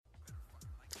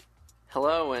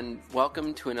Hello and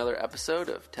welcome to another episode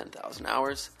of 10,000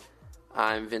 Hours.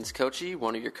 I'm Vince Kochi,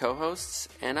 one of your co-hosts,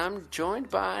 and I'm joined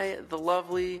by the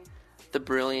lovely, the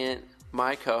brilliant,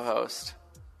 my co-host.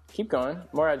 Keep going.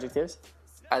 More adjectives.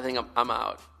 I think I'm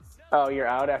out. Oh, you're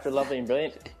out after lovely and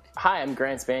brilliant? Hi, I'm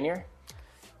Grant Spanier.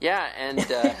 Yeah, and...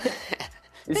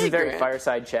 This is very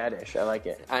fireside chat-ish. I like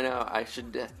it. I know. I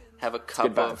should have a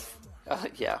cup of...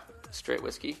 straight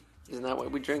whiskey. Isn't that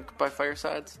what we drink by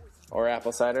firesides? Or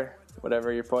apple cider.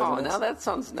 Whatever your poison is. Oh, now that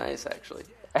sounds nice, actually.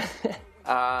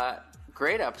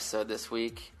 Great episode this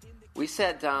week. We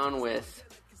sat down with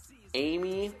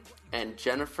Amy and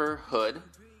Jennifer Hood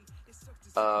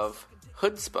of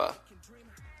Hoodspa.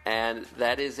 And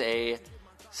that is a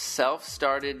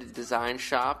self-started design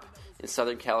shop in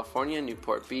Southern California,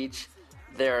 Newport Beach.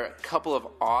 They're a couple of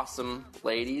awesome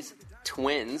ladies,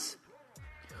 twins,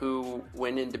 who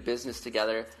went into business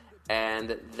together.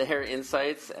 And their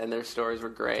insights and their stories were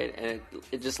great, and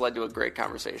it just led to a great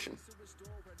conversation.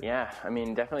 Yeah, I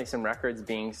mean, definitely some records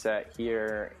being set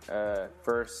here.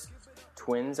 First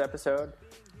twins episode.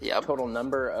 Yep. Total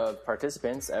number of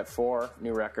participants at 4,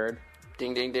 new record.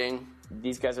 Ding, ding, ding.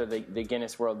 These guys are the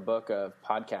Guinness World Book of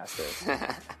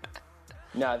podcasters.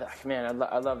 No, man,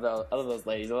 I love those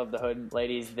ladies. I love the Hood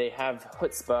ladies. They have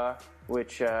Hoodspa,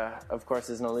 which, of course,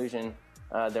 is an allusion.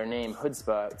 Their name,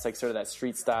 Hoodspa. It's like sort of that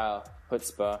street style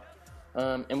Hoodspa.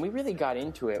 And we really got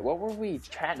into it. What were we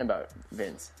chatting about,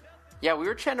 Vince? Yeah, we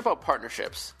were chatting about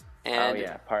partnerships. And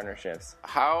partnerships.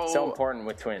 How so important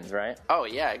with twins, right? Oh,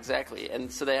 yeah, exactly.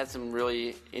 And so they had some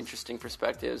really interesting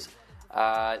perspectives.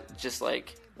 Just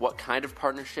like what kind of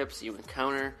partnerships you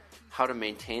encounter, how to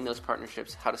maintain those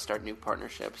partnerships, how to start new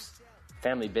partnerships.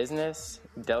 Family business,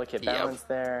 delicate balance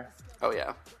there. Oh,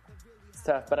 yeah.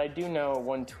 Tough, but I do know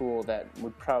one tool that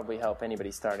would probably help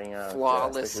anybody starting out,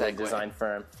 flawless a design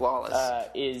firm. Flawless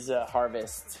is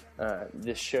Harvest,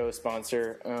 this show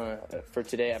sponsor for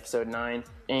today, episode 9.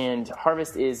 And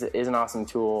Harvest is an awesome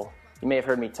tool. You may have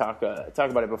heard me talk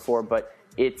about it before, but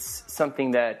it's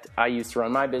something that I use to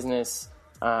run my business.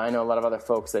 I know a lot of other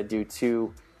folks that do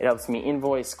too. It helps me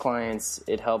invoice clients.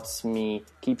 It helps me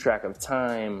keep track of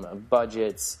time, of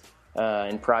budgets,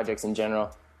 and projects in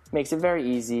general. Makes it very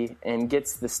easy and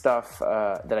gets the stuff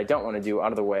that I don't want to do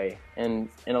out of the way and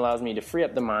allows me to free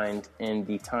up the mind and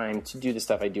the time to do the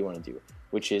stuff I do want to do,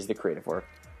 which is the creative work.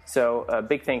 So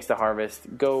big thanks to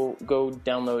Harvest. Go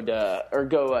download or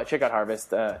go check out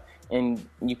Harvest and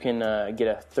you can get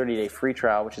a 30-day free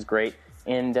trial, which is great.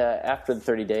 And after the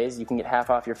 30 days, you can get half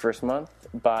off your first month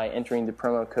by entering the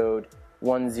promo code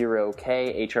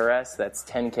 10KHRS. That's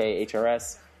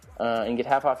 10KHRS and get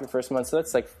half off your first month. So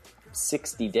that's like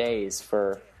 60 days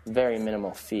for very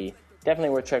minimal fee.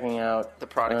 Definitely worth checking out. The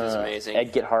product is amazing.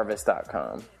 At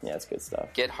getharvest.com. Yeah, it's good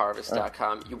stuff.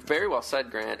 Getharvest.com. You very well said,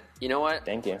 Grant. You know what?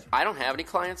 Thank you. I don't have any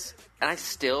clients, and I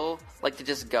still like to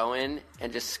just go in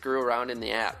and just screw around in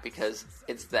the app because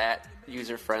it's that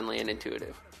user-friendly and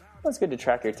intuitive. Well, it's good to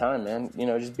track your time, man. You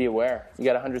know, just be aware. You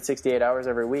got 168 hours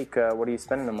every week. What are you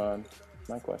spending them on?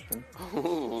 My question.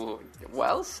 Ooh,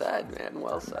 well said, man.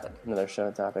 Well said. Another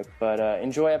show topic. But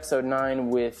enjoy episode 9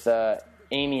 with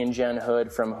Amy and Jen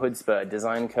Hood from Hoodspa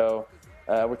Design Co.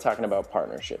 We're talking about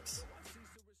partnerships.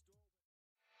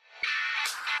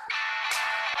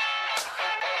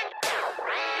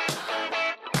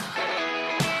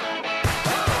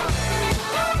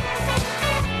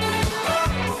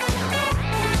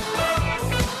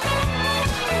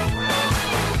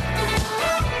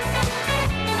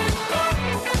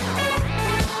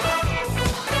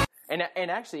 And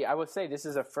actually, I would say this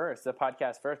is a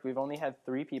podcast first. We've only had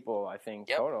 3 people, I think,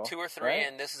 total. 2 or 3, right?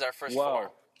 And this is our first Whoa.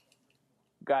 4.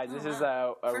 Guys, this is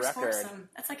a first record. Foursome.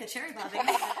 That's like a cherry popping.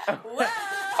 Whoa!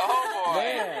 Oh, boy.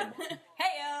 Man.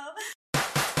 Hey-o!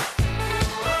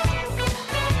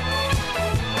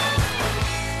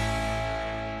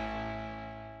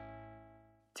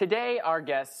 Today, our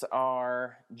guests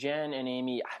are Jen and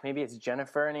Amy. Maybe it's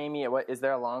Jennifer and Amy. Is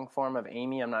there a long form of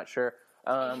Amy? I'm not sure.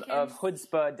 Of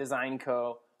Hoodspa Design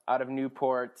Co. out of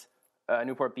Newport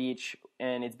Beach,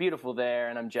 and it's beautiful there,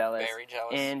 and I'm jealous. Very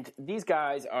jealous. And these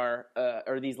guys or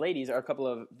these ladies are a couple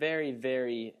of very,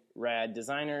 very rad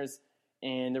designers,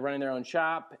 and they're running their own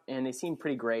shop, and they seem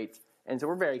pretty great. And so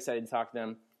we're very excited to talk to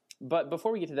them. But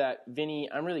before we get to that, Vinny,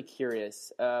 I'm really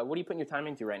curious. What are you putting your time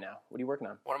into right now? What are you working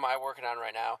on? What am I working on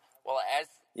right now? Well,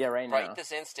 right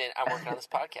this instant, I'm working on this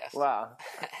podcast. Wow.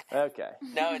 Okay.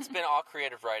 No, it's been all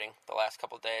creative writing the last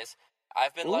couple of days.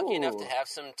 I've been lucky enough to have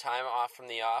some time off from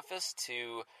the office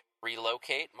to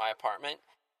relocate my apartment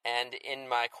And in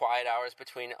my quiet hours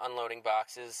between unloading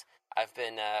boxes, I've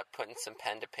been putting some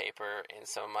pen to paper in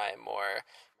some of my more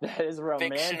That is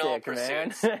fictional romantic, man.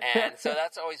 pursuits. And so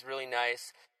that's always really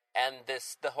nice. And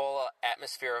the whole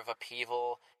atmosphere of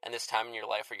upheaval and this time in your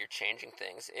life where you're changing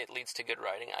things, it leads to good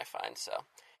writing, I find. So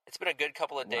it's been a good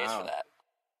couple of days for that.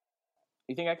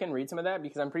 You think I can read some of that?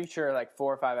 Because I'm pretty sure like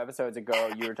 4 or 5 episodes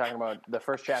ago you were talking about the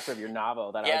first chapter of your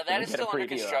novel that I was that is get a still under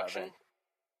preview construction. Of.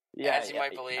 Yeah, as you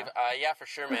might believe. Yeah, for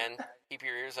sure, man. Keep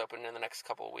your ears open in the next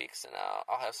couple of weeks, and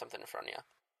I'll have something in front of you.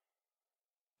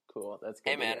 Cool, that's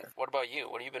good. Hey, man, what about you?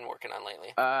 What have you been working on lately?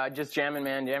 Just jamming,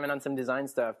 man. Jamming on some design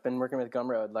stuff. Been working with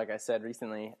Gumroad, like I said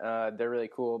recently. They're really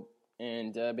cool,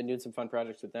 and been doing some fun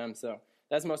projects with them. So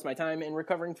that's most of my time. And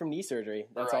recovering from knee surgery.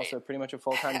 That's also pretty much a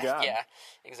full-time job. Yeah,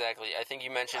 exactly. I think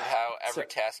you mentioned how every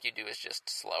task you do is just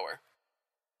slower.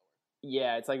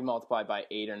 Yeah, it's like multiplied by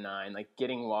 8 or 9. Like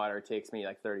getting water takes me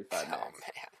like 35 minutes. Oh,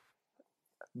 man.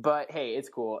 But hey, it's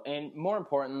cool. And more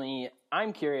importantly,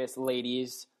 I'm curious,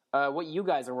 ladies, what you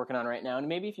guys are working on right now. And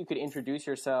maybe if you could introduce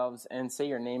yourselves and say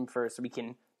your name first so we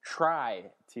can try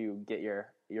to get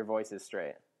your voices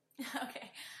straight.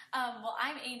 Okay. Well,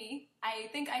 I'm Amy. I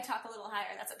think I talk a little higher.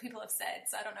 That's what people have said,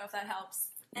 so I don't know if that helps.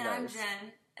 And Nice. I'm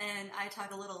Jen, and I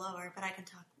talk a little lower, but I can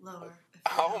talk lower.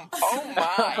 Oh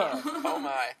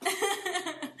my.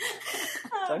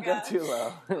 Don't go too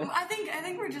low. I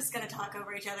think we're just going to talk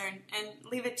over each other and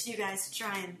leave it to you guys to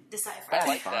try and decipher. I That's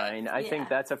like that. fine. I think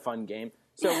that's a fun game.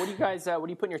 So what do you guys, what are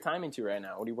you putting your time into right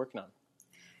now? What are you working on?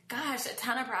 Gosh, a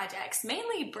ton of projects,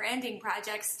 mainly branding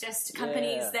projects, just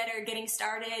companies that are getting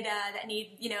started that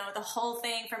need, the whole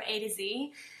thing from A to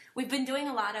Z. We've been doing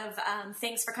a lot of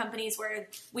things for companies where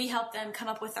we help them come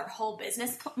up with their whole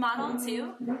business model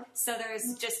too. So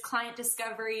there's just client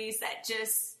discoveries that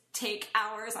just take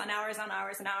hours on hours on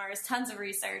hours and hours, tons of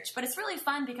research. But it's really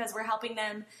fun because we're helping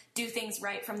them do things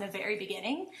right from the very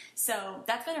beginning. So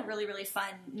that's been a really, really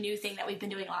fun new thing that we've been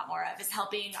doing a lot more of, is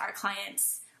helping our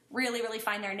clients really, really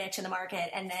find their niche in the market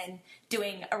and then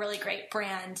doing a really great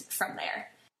brand from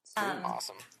there.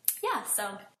 Awesome. Yeah,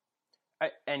 so...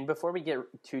 And before we get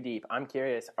too deep, I'm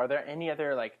curious, are there any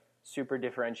other like super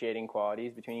differentiating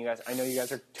qualities between you guys? I know you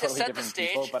guys are totally to set different the stage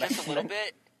people, but just a little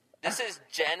bit, this is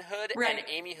Jen Hood and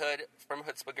Amy Hood from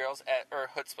Chutzpah Girls,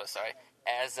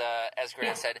 as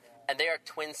Grant said, and they are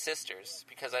twin sisters,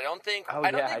 because I don't think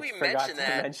we mentioned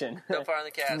that so far on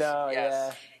the cast. No,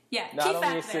 yeah. Not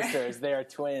only sisters, they are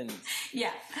twins.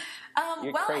 Yeah.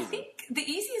 You're well, crazy. I think the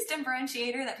easiest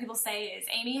differentiator that people say is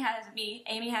Amy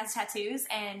has tattoos,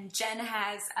 and Jen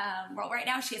has, right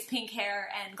now she has pink hair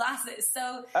and glasses.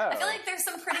 So I feel like there's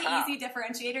some pretty easy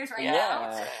differentiators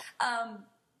now.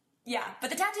 Yeah, but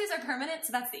the tattoos are permanent,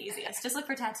 so that's the easiest. Just look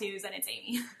for tattoos, and it's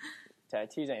Amy.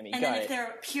 Tattoos, Amy. And Got then it. if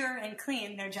they're pure and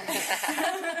clean, they're Jen.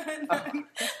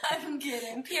 I'm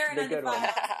kidding. Pure and The good one.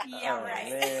 undefiled. Yeah, Oh,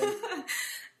 right. man.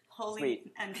 Holy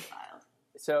Sweet. and defiled.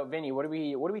 So, Vinny, what are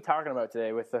we talking about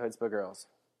today with the Chutzpah girls?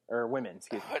 Or women,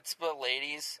 excuse me. Chutzpah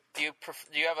ladies. Do you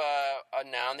have a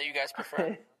noun that you guys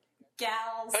prefer?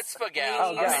 Gals. Chutzpah gals.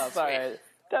 Oh, Okay, gals, all sweet. right.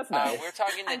 That's nice. We're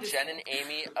talking to Jen and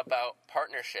Amy about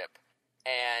partnership,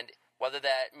 and whether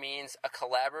that means a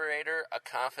collaborator, a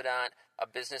confidant, a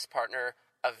business partner,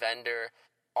 a vendor,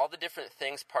 all the different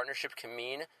things partnership can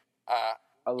mean. I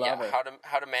love it.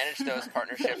 How to manage those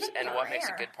partnerships and what makes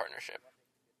a good partnership.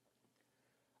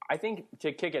 I think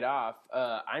to kick it off,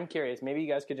 I'm curious, maybe you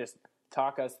guys could just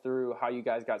talk us through how you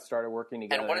guys got started working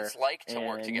together. And what it's like to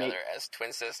work together as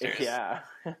twin sisters. Yeah.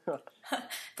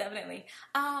 Definitely.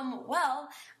 Well,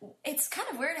 it's kind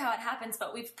of weird how it happens,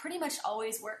 but we've pretty much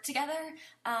always worked together.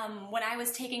 When I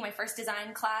was taking my first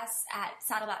design class at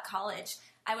Saddleback College,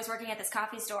 I was working at this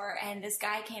coffee store, and this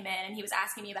guy came in, and he was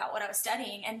asking me about what I was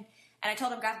studying, and I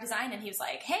told him graphic design, and he was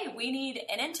like, hey, we need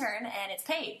an intern, and it's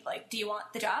paid. Like, do you want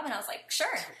the job? And I was like, sure.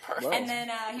 Perfect. And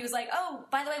then he was like, oh,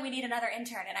 by the way, we need another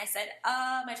intern. And I said,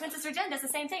 my twin sister Jen does the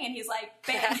same thing. And he's like,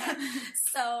 bam.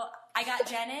 So I got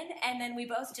Jen in, and then we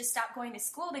both just stopped going to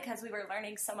school because we were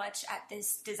learning so much at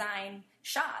this design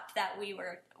shop that we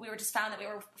just found that we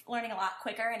were learning a lot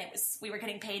quicker, and we were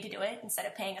getting paid to do it instead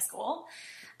of paying a school.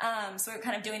 So we were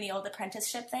kind of doing the old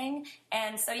apprenticeship thing.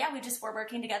 And so, yeah, we just were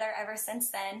working together ever since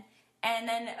then. And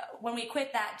then when we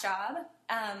quit that job,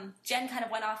 Jen kind of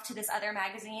went off to this other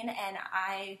magazine, and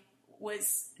I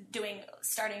was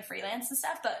starting freelance and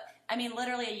stuff. But I mean,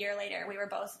 literally a year later, we were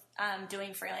both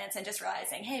doing freelance and just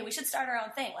realizing, hey, we should start our own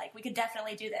thing. Like, we could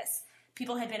definitely do this.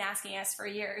 People had been asking us for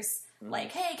years,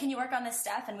 like, hey, can you work on this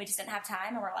stuff? And we just didn't have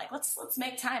time. And we're like, let's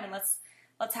make time and let's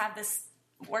have this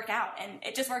work out. And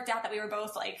it just worked out that we were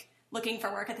both like looking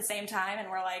for work at the same time, and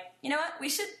we're like, you know what,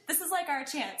 this is like our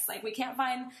chance. Like, we can't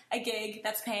find a gig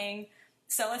that's paying,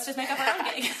 so let's just make up our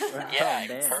own gig. Yeah,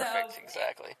 damn. perfect, So-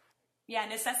 exactly. Yeah,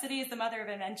 necessity is the mother of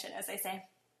invention, as they say.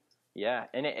 Yeah,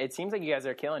 and it seems like you guys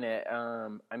are killing it.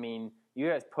 I mean, you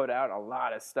guys put out a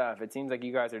lot of stuff. It seems like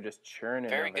you guys are just churning.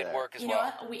 Very over good that. work as You know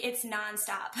well. what? It's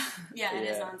nonstop. Yeah, it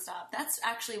is Yeah. nonstop. That's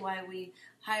actually why we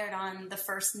hired on the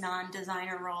first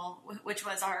non-designer role, which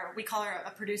was we call her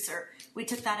a producer. We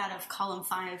took that out of Column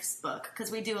 5's book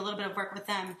because we do a little bit of work with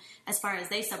them as far as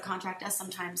they subcontract us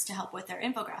sometimes to help with their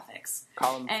infographics.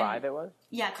 Column And- 5 it was?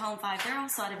 Yeah, Column 5. They're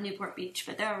also out of Newport Beach,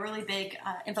 but they're a really big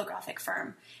infographic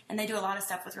firm, and they do a lot of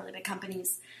stuff with really big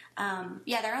companies.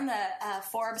 Yeah, they're on the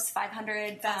Forbes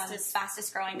 500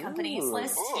 fastest growing companies Ooh.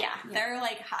 list. Ooh. Yeah, they're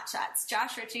like hot shots.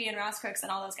 Josh Ritchie and Ross Crooks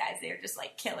and all those guys, they're just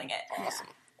like killing it. Awesome.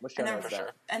 What show And was they're, that?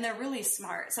 sure. and they're really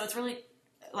smart, so it's really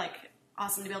like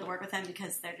awesome to be able to work with them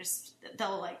because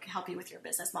they'll like help you with your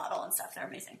business model and stuff. They're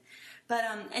amazing. But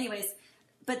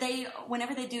but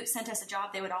whenever they sent us a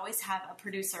job, they would always have a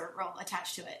producer role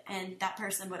attached to it, and that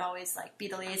person would always like be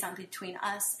the liaison between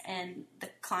us and the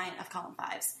client of Column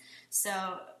 5's.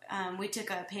 So we took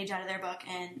a page out of their book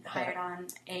and hired on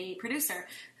a producer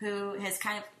who has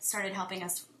kind of started helping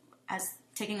us as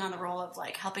taking on the role of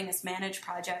like helping us manage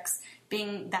projects,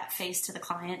 being that face to the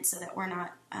client so that we're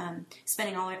not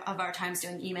spending all of our times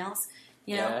doing emails,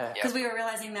 you know, Yeah. because we were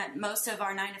realizing that most of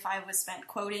our 9 to 5 was spent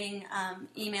quoting,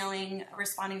 emailing,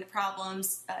 responding to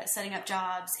problems, setting up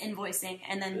jobs, invoicing,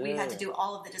 and then we had to do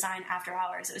all of the design after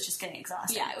hours. It was just getting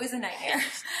exhausting. Yeah, it was a nightmare.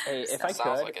 Hey, if Sounds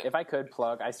like it. if I could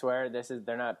plug, I swear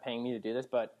they're not paying me to do this,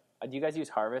 but do you guys use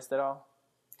Harvest at all?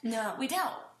 No, We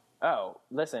don't. Oh,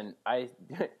 listen,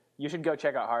 you should go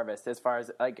check out Harvest. As far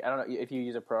as like, I don't know if you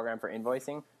use a program for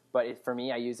invoicing, but for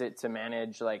me, I use it to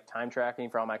manage like time tracking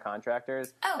for all my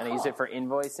contractors, Oh, and I use cool. it for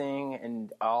invoicing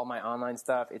and all my online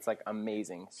stuff. It's like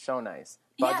amazing, so nice,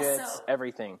 Yeah, budgets, so-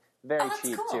 everything, very Oh, that's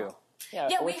cheap cool. too. Yeah,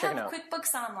 Yeah, we worth checking have out.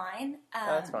 QuickBooks Online. Oh,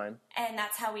 that's fine. And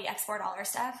that's how we export all our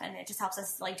stuff, and it just helps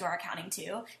us like do our accounting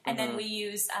too. And Mm-hmm. then we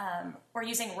use we're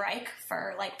using Rike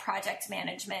for like project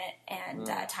management and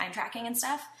Mm. time tracking and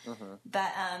stuff.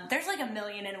 But there's like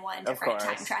 1,000,001 different course.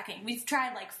 time tracking. We've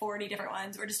tried like 40 different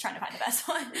ones. We're just trying to find the best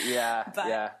one. Yeah,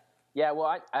 But- yeah.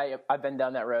 Well, I've been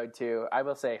down that road too. I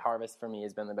will say Harvest for me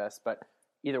has been the best, but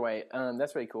either way,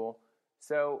 that's really cool.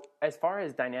 So as far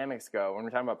as dynamics go, when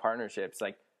we're talking about partnerships,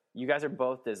 like you guys are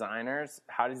both designers.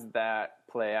 How does that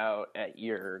play out at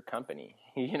your company?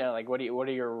 You know, like what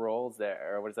are your roles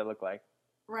there, or what does that look like?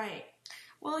 Right.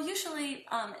 Well, usually,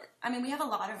 we have a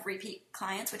lot of repeat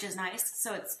clients, which is nice.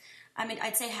 So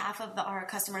I'd say half of our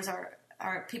customers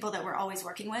are people that we're always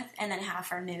working with, and then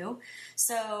half are new.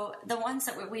 So the ones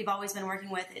that we've always been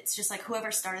working with, it's just like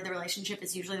whoever started the relationship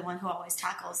is usually the one who always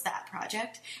tackles that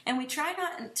project. And we try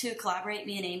not to collaborate,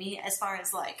 me and Amy, as far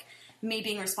as like me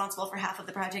being responsible for half of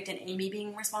the project and Amy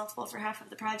being responsible for half of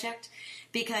the project,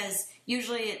 because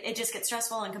usually it just gets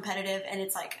stressful and competitive, and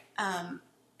it's like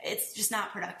it's just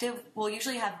not productive. We'll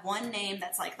usually have one name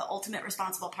that's like the ultimate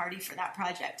responsible party for that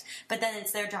project, but then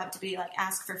it's their job to be like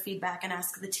ask for feedback and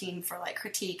ask the team for like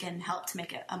critique and help to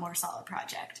make it a more solid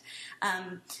project.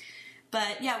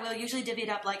 But yeah, we'll usually divvy it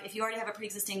up. Like if you already have a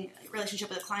pre-existing relationship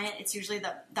with a client, it's usually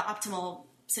the optimal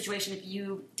situation if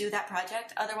you do that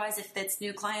project. Otherwise, if it's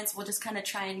new clients, we'll just kind of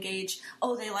try and gauge,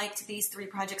 oh, they liked these 3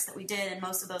 projects that we did, and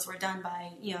most of those were done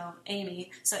by,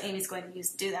 Amy, so Amy's going to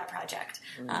do that project.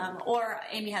 Or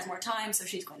Amy has more time, so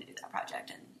she's going to do that project,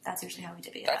 and that's usually how we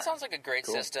divvy it up. That sounds like a great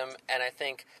system, and I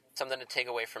think something to take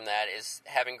away from that is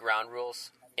having ground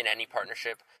rules in any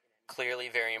partnership. Clearly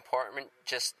very important,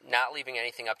 just not leaving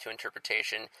anything up to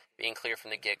interpretation, being clear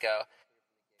from the get-go.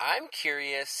 I'm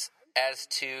curious as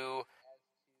to,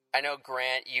 I know,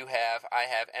 Grant, you have, I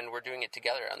have, and we're doing it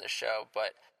together on this show,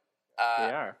 but We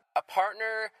are. a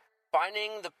partner,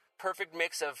 finding the perfect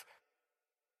mix of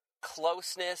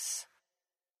closeness,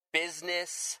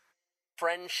 business,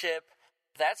 friendship,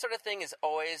 that sort of thing is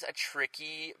always a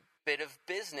tricky bit of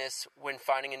business when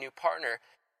finding a new partner.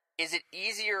 Is it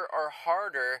easier or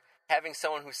harder having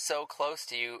someone who's so close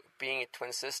to you, being a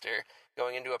twin sister,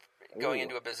 going into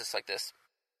a business like this?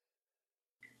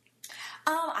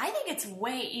 I think it's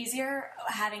way easier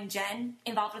having Jen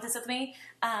involved with this with me.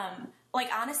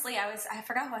 Honestly, I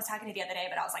forgot who I was talking to the other day,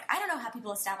 but I was like, I don't know how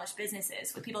people establish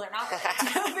businesses with people they're not related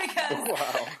to, because,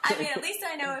 Wow. I mean, at least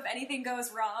I know if anything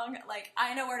goes wrong, like,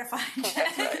 I know where to find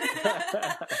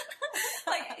Jen.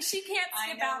 Like, she can't I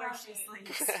skip know out where on she me.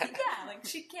 sleeps. Yeah, like,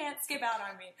 she can't skip out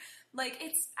on me. Like,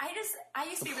 I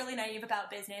used to be really naive about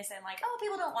business and like, oh,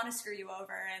 people don't want to screw you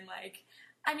over, and like,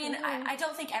 I mean, I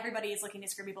don't think everybody is looking to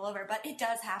screw people over, but it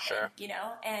does happen, Sure. you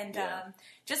know? And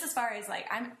just as far as, like,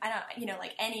 I don't, you know,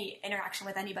 like, any interaction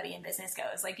with anybody in business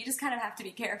goes, like, you just kind of have to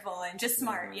be careful and just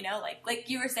smart, you know? Like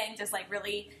you were saying, just, like,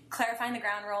 really clarifying the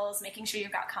ground rules, making sure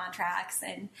you've got contracts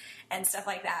and stuff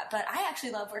like that. But I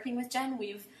actually love working with Jen.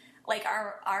 We've, like,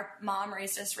 our mom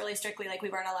raised us really strictly, like, we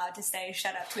weren't allowed to say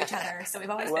shut up to each other, so we've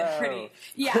always been pretty,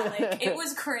 like, it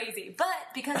was crazy. But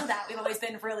because of that, we've always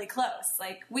been really close.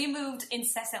 Like, we moved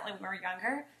incessantly when we were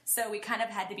younger, so we kind of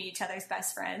had to be each other's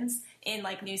best friends in,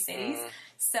 like, new cities.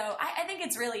 So I think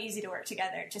it's really easy to work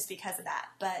together just because of that.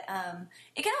 But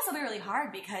it can also be really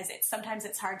hard because sometimes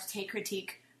it's hard to take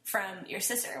critique from your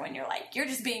sister when you're like, you're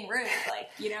just being rude,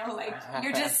 like, you know, like,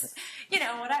 you're just, you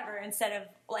know, whatever, instead of,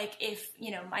 like, if,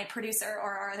 you know, my producer or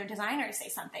our other designers say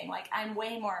something, like, I'm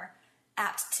way more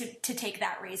apt to take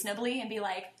that reasonably and be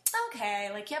like, okay,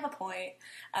 like, you have a point,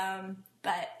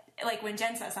 but, like, when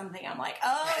Jen says something, I'm like,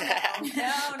 oh,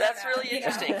 no, That's no, really you know?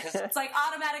 interesting, because It's, like,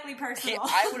 automatically personal.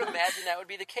 I would imagine that would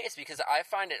be the case, because I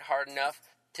find it hard enough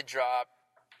to draw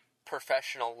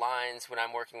professional lines when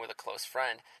I'm working with a close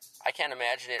friend. I can't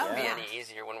imagine it would be any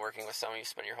easier when working with someone you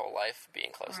spend your whole life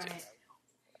being close to.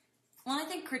 Well, I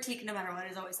think critique, no matter what,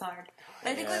 is always hard.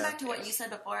 But I think going back to what you said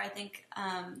before, I think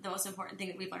the most important thing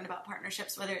that we've learned about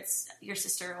partnerships, whether it's your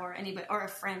sister or anybody or a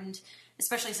friend,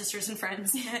 especially sisters and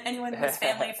friends, anyone who's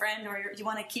family, friend, or you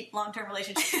want to keep long-term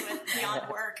relationships with beyond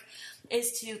work,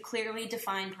 is to clearly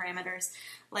define parameters.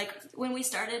 Like, when we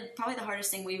started, probably the hardest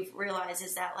thing we've realized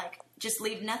is that, like, just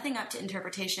leave nothing up to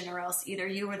interpretation, or else either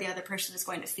you or the other person is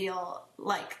going to feel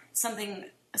like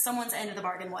someone's end of the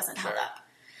bargain wasn't held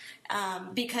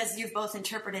up. Because you've both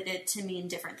interpreted it to mean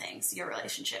different things, your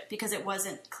relationship, because it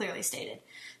wasn't clearly stated.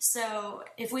 So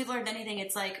if we've learned anything,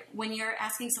 it's like, when you're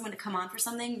asking someone to come on for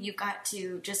something, you've got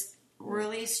to just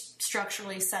really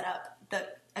structurally set up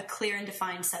a clear and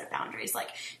defined set of boundaries. Like,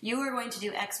 you are going to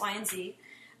do X, Y, and Z.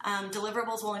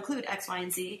 Deliverables will include X, Y,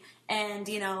 and Z. And,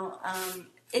 you know,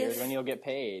 here's when you'll get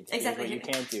paid. Exactly. Here's what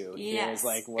you can't do. Yes. Here's,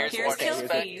 like, Here's kill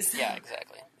fees. Yeah,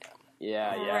 exactly.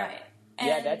 Yeah. Right.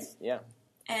 Yeah,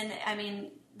 And, I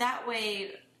mean, that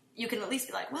way you can at least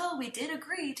be like, well, we did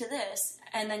agree to this,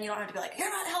 and then you don't have to be like, you're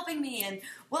not helping me, and,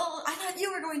 well, I thought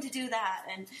you were going to do that,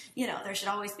 and, you know, there should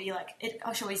always be, like, it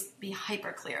should always be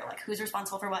hyper clear, like, who's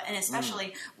responsible for what, and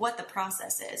especially what the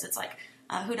process is. It's like,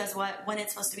 who does what, when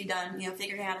it's supposed to be done, you know,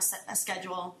 figuring out a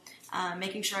schedule,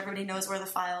 making sure everybody knows where the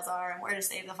files are and where to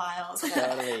save the files.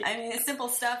 Totally. I mean, it's simple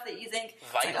stuff that you think,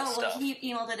 Vital like, oh, well, stuff.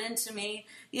 he emailed it in to me.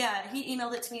 Yeah, he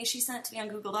emailed it to me. She sent it to me on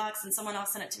Google Docs, and someone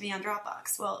else sent it to me on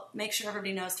Dropbox. Well, make sure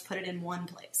everybody knows to put it in one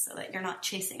place so that you're not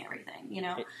chasing everything, you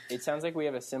know? It sounds like we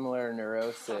have a similar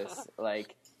neurosis,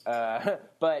 like,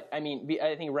 but, I mean,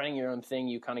 I think running your own thing,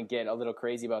 you kind of get a little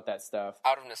crazy about that stuff.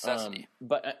 Out of necessity.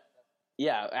 But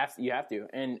yeah, you have to.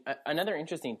 And another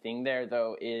interesting thing there,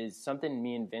 though, is something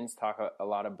me and Vince talk a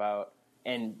lot about.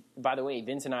 And by the way,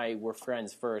 Vince and I were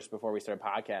friends first before we started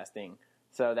podcasting.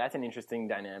 So that's an interesting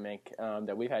dynamic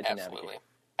that we've had to navigate.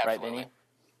 Right, Vinny?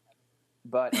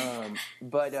 But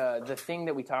the thing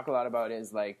that we talk a lot about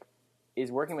is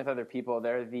working with other people.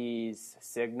 There are these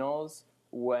signals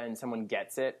when someone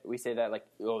gets it. We say that, like,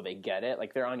 oh, they get it.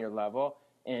 Like, they're on your level.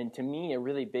 And to me, a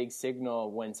really big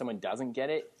signal when someone doesn't get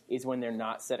it is when they're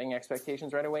not setting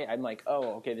expectations right away. I'm like,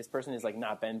 oh, okay, this person has, like,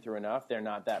 not been through enough. They're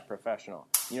not that professional.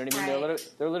 You know what I mean?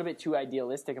 Right. They're a little bit too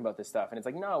idealistic about this stuff. And it's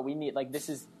like, no, we need, like, this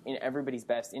is in everybody's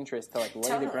best interest to, like,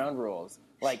 lay the ground rules.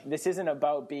 Like, this isn't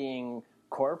about being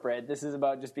corporate. This is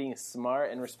about just being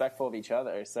smart and respectful of each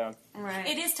other. So Right.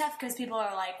 It is tough because people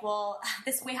are like, well,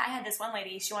 I had this one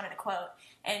lady, she wanted a quote,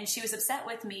 and she was upset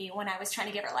with me when I was trying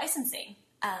to give her licensing.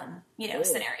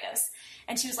 Scenarios.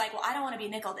 And she was like, well, I don't want to be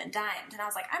nickel and dimed. And I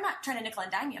was like, I'm not trying to nickel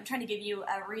and dime you. I'm trying to give you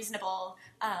a reasonable,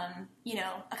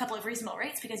 a couple of reasonable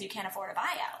rates because you can't afford a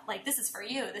buyout. Like, this is for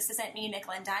you. This isn't me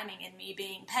nickel and diming and me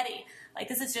being petty. Like,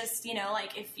 this is just,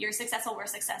 like, if you're successful, we're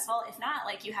successful. If not,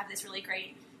 like, you have this really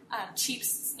great, cheap,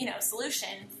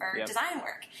 solution for design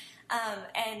work.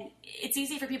 And it's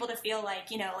easy for people to feel like,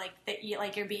 that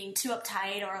you're being too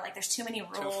uptight or like there's too many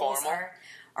rules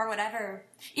or whatever.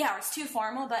 Yeah, or it's too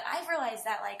formal. But I've realized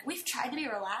that, like, we've tried to be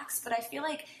relaxed, but I feel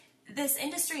like this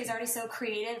industry is already so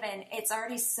creative and it's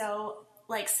already so,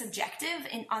 like, subjective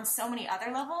on so many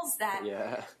other levels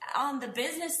that on the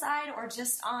business side or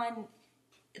just on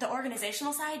the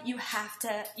organizational side, you have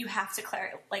to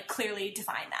clearly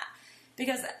define that.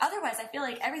 Because otherwise, I feel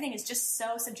like everything is just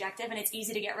so subjective, and it's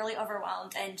easy to get really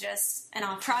overwhelmed and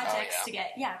off projects to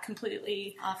get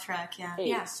completely off track. Yeah. Hey,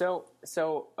 yeah. So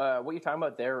what you're talking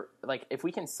about there, like, if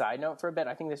we can side note for a bit,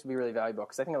 I think this would be really valuable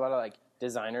because I think a lot of, like,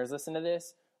 designers listen to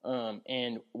this.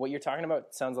 And what you're talking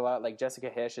about sounds a lot like Jessica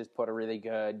Hish has put a really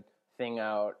good thing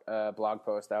out, blog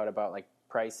post out about like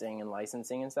pricing and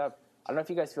licensing and stuff. I don't know if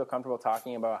you guys feel comfortable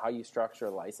talking about how you structure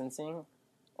licensing,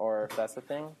 or if that's the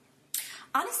thing.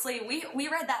 Honestly, we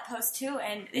read that post too,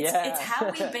 and it's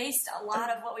how we based a lot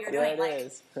of what we were doing. It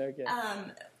is. Okay.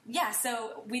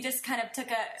 So we just kind of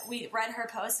we read her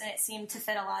post, and it seemed to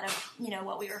fit a lot of,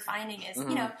 what we were finding is,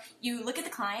 you look at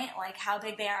the client, like how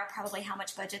big they are, probably how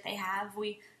much budget they have.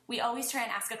 We always try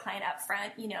and ask a client up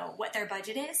front, what their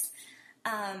budget is.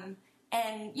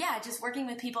 And just working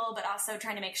with people, but also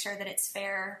trying to make sure that it's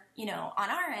fair, on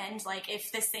our end. Like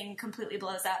if this thing completely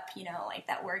blows up, like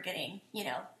that we're getting,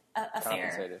 a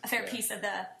fair piece of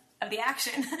the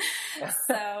action.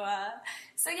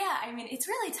 So yeah, I mean, it's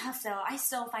really tough though. I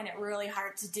still find it really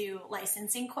hard to do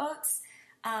licensing quotes.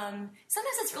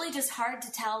 Sometimes it's really just hard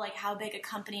to tell like how big a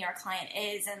company our client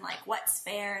is and like what's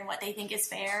fair and what they think is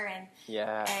fair.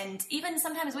 And even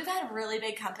sometimes we've had really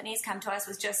big companies come to us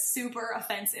with just super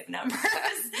offensive numbers.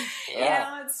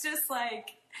 It's just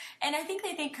like, and I think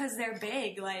they think because they're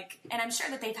big, like, and I'm sure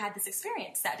that they've had this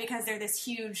experience that because they're this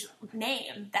huge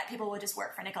name that people will just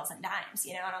work for nickels and dimes,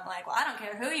 And I'm like, well, I don't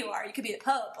care who you are. You could be the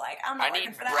Pope. Like, I'm not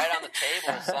working for that. I need bread on the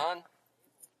table, son.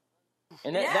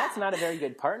 And that's not a very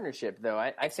good partnership, though.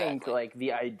 I think like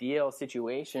the ideal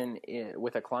situation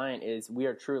with a client is we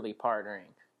are truly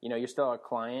partnering. You're still a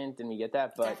client, and we get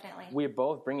that, but Definitely. we're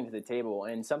both bringing to the table.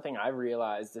 And something I've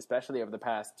realized, especially over the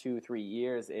past 2-3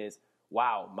 years, is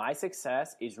wow, my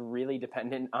success is really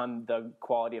dependent on the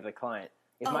quality of the client.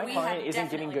 If my client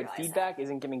isn't giving good feedback,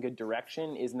 isn't giving good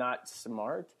direction, is not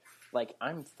smart, like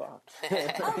I'm fucked.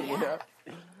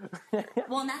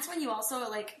 Well, and that's when you also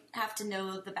like have to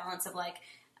know the balance of like,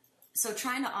 so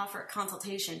trying to offer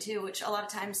consultation too, which a lot of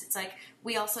times it's like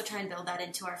we also try and build that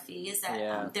into our fees.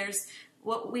 That there's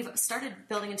what we've started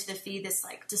building into the fee, this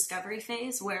like discovery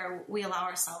phase where we allow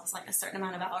ourselves like a certain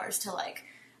amount of hours to like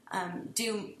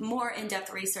do more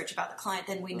in-depth research about the client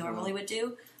than we normally would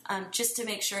do, just to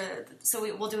make sure. So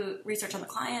we'll do research on the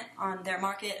client, on their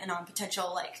market, and on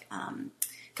potential like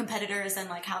competitors and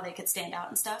like how they could stand out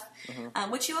and stuff,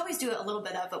 which you always do a little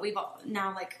bit of, but we've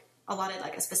now like allotted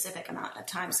like a specific amount of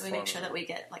time, so we make sure that we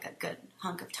get like a good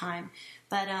hunk of time.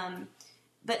 But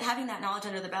having that knowledge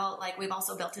under the belt, like we've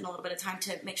also built in a little bit of time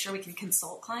to make sure we can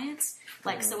consult clients.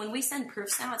 Like so when we send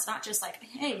proofs now, it's not just like,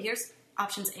 hey, here's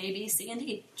options A, B, C, and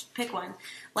D. Pick one.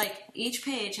 Like each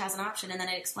page has an option, and then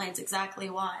it explains exactly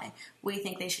why we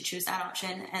think they should choose that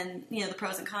option, and the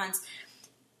pros and cons.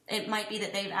 It might be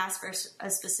that they've asked for a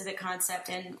specific concept,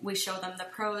 and we show them the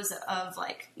pros of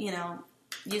like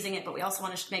using it, but we also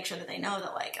want to make sure that they know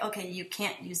that like, okay, you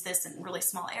can't use this in really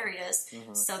small areas,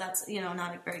 so that's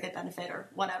not a very good benefit or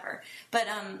whatever. But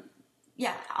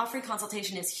offering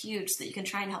consultation is huge, so that you can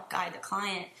try and help guide the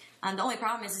client. The only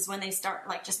problem is when they start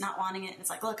like just not wanting it. It's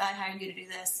like, look, I hired you to do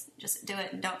this, just do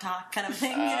it and don't talk, kind of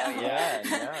thing.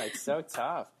 It's so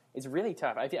tough. It's really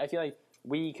tough. I feel like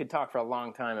we could talk for a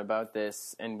long time about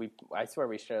this, and I swear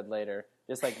we should later.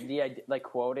 Just like the idea, like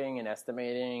quoting and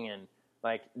estimating and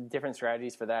like different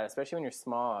strategies for that, especially when you're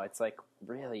small. It's like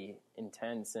really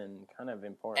intense and kind of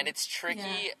important. And it's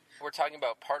tricky. We're talking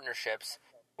about partnerships.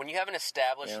 When you have an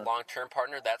established long-term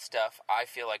partner, that stuff I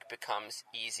feel like becomes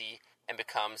easy and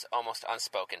becomes almost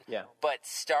unspoken. Yeah. But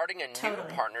starting a new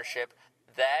partnership,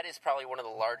 that is probably one of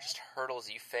the largest hurdles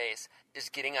you face, is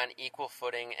getting on equal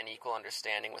footing and equal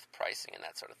understanding with pricing and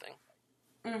that sort of thing.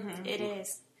 Mm-hmm. It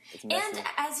is. And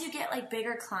as you get like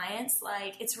bigger clients,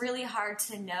 like it's really hard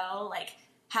to know like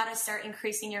how to start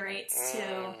increasing your rates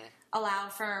to allow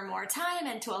for more time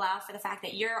and to allow for the fact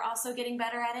that you're also getting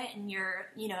better at it and you're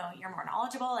more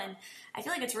knowledgeable. And I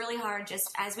feel like it's really hard just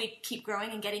as we keep growing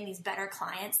and getting these better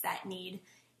clients that need,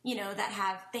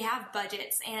 they have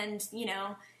budgets, and,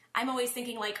 I'm always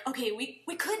thinking like, okay,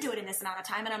 we could do it in this amount of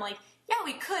time. And I'm like, yeah,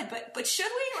 we could, but should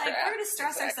we? Like, we're going to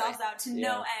stress ourselves out to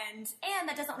no end, and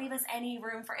that doesn't leave us any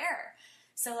room for error.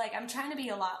 So, like, I'm trying to be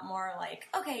a lot more like,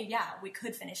 okay, yeah, we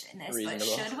could finish it in this, reasonable.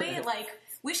 But should we? Like,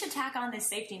 we should tack on this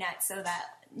safety net so that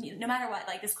no matter what,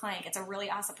 like, this client gets a really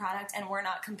awesome product, and we're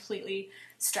not completely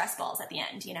stress balls at the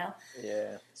end,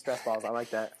 Yeah, stress balls. I like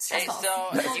that. Hey,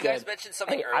 so you guys mentioned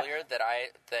something earlier that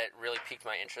really piqued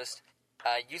my interest.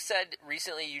 You said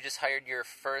recently you just hired your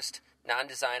first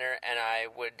non-designer, and I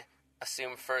would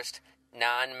assume first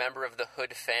non-member of the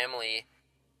Hood family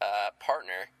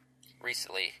partner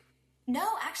recently. No,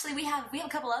 actually, we have a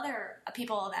couple other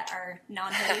people that are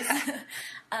non-hoodies.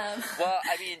 Well,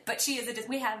 I mean, but she is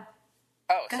we have.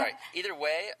 Oh, sorry. Either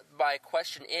way, my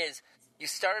question is: you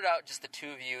started out just the two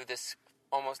of you, this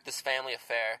family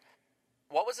affair.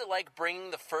 What was it like bringing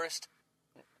the first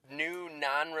new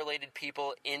non-related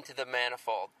people into the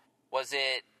Manifold? Was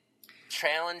it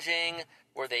challenging?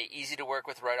 Were they easy to work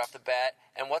with right off the bat?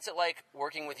 And what's it like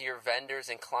working with your vendors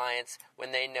and clients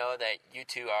when they know that you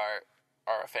two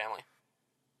are a family?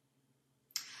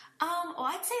 Well,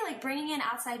 I'd say like bringing in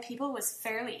outside people was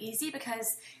fairly easy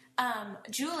because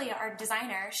Julia, our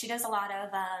designer, she does a lot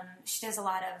of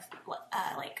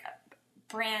like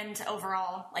brand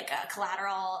overall, like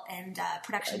collateral and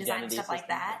production design and stuff like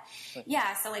that.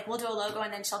 Yeah, so like we'll do a logo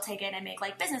and then she'll take it and make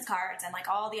like business cards and like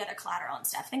all the other collateral and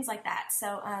stuff, things like that.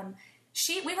 So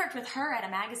we worked with her at a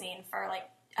magazine for like,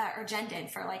 or Jen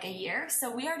did for like a year.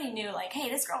 So we already knew like, hey,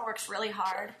 this girl works really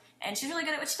hard and she's really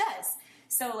good at what she does.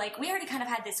 So, like, we already kind of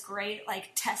had this great, like,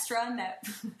 test run that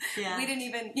we didn't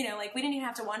even, we didn't even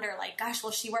have to wonder, like, gosh,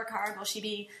 will she work hard? Will she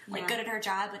be, like, good at her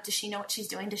job? But does she know what she's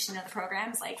doing? Does she know the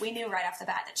programs? Like, we knew right off the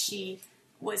bat that she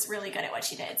was really good at what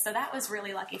she did. So that was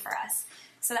really lucky for us.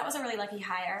 So that was a really lucky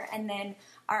hire. And then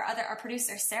our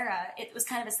producer, Sarah, it was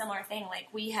kind of a similar thing. Like,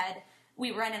 we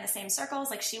ran in the same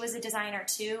circles. Like, she was a designer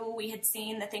too. We had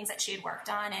seen the things that she had worked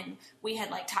on, and we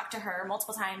had like talked to her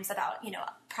multiple times about,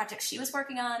 projects she was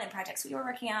working on and projects we were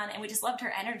working on, and we just loved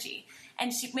her energy.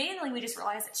 And we just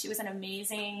realized that she was an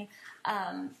amazing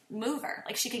mover.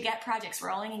 Like, she could get projects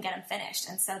rolling and get them finished.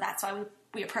 And so that's why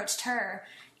we approached her,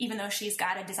 even though she's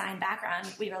got a design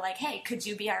background. We were like, hey, could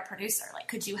you be our producer? Like,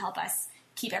 could you help us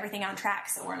keep everything on track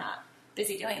so we're not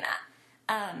busy doing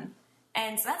that?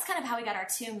 And so that's kind of how we got our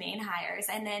two main hires.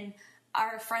 And then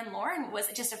our friend Lauren was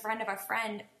just a friend of a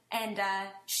friend, and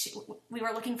we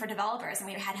were looking for developers, and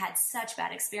we had such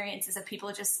bad experiences of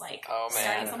people just like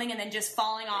starting something and then just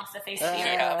falling off the face of the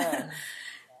earth.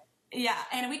 Yeah,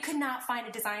 and we could not find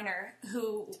a developer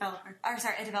who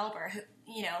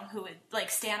would like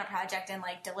stay on a project and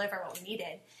like deliver what we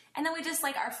needed. And then we just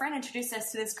like, our friend introduced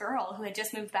us to this girl who had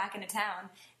just moved back into town,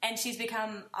 and she's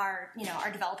become our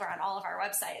developer on all of our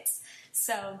websites.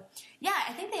 So yeah,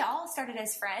 I think they all started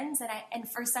as friends, and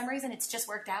for some reason it's just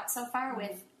worked out so far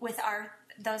with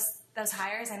those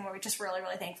hires, and we're just really,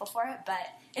 really thankful for it. But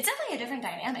it's definitely a different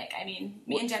dynamic. I mean,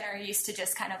 me and Jen are used to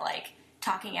just kind of like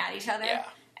talking at each other. Yeah.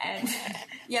 And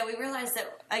we realized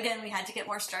that, again, we had to get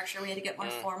more structure. We had to get more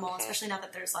formal, especially now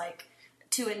that there's like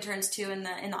 2 interns too in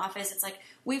the office. It's like,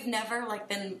 we've never like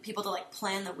been people to like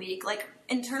plan the week. Like,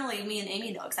 internally, me and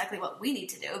Amy know exactly what we need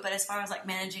to do. But as far as like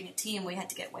managing a team, we had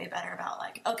to get way better about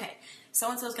like, okay,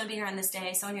 so-and-so is going to be here on this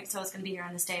day. So-and-so is going to be here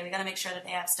on this day. We got to make sure that they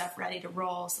have stuff ready to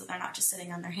roll so they're not just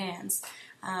sitting on their hands.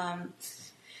 Hand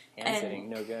sitting,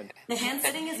 no good. The hand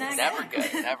sitting is not never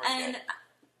good. Never good.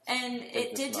 And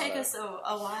it did take us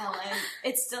a while, and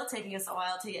it's still taking us a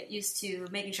while to get used to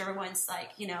making sure everyone's like,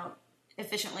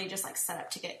 efficiently just like set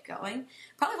up to get going.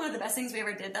 Probably one of the best things we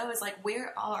ever did though is like, we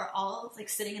are all like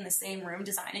sitting in the same room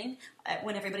designing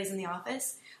when everybody's in the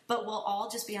office, but we'll all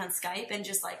just be on Skype and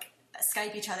just like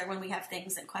Skype each other when we have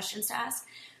things and questions to ask.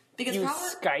 Because you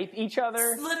Skype each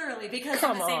other? Literally, because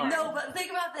Come I'm the same. on. No, but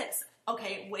think about this.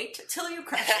 Okay, wait till you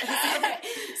crush it. Okay.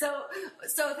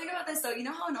 So think about this though. You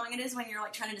know how annoying it is when you're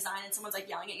like trying to design and someone's like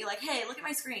yelling at you, like, "Hey, look at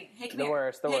my screen. Hey, come here. The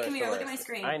worst. Hey, come here. Look at my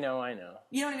screen." I know.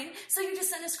 You know what I mean? So you just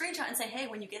send a screenshot and say, "Hey,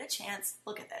 when you get a chance,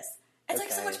 look at this." It's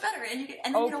like so Okay. much better, and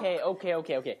then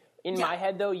Okay. In my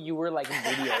head, though, you were like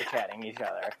video chatting each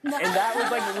other, and that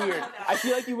was like weird. I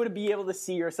feel like you would be able to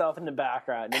see yourself in the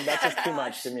background, and that's just too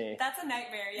much to me. That's a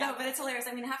nightmare. Yeah. No, but it's hilarious.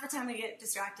 I mean, half the time we get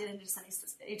distracted and just send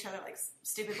each other like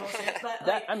stupid bullshit.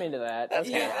 But I'm into that. That's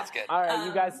Okay. good. That's good. All right,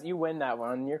 you guys, you win that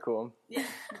one. You're cool. Yeah.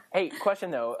 Hey, question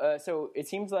though. So it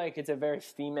seems like it's a very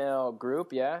female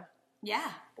group. Yeah. Yeah.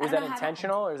 Was that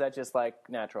intentional, or is that just like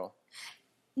natural?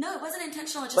 No, it wasn't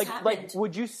intentional. It just happened. Like,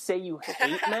 would you say you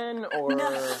hate men, or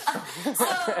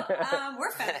So,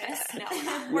 we're feminists.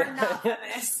 No, we're not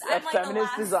feminists. a I'm like feminist the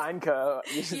last... design co?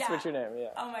 You should Yeah. switch your name. Yeah.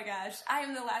 Oh my gosh, I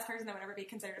am the last person that would ever be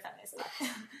considered a feminist.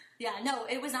 Yeah, no,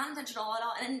 it was not intentional at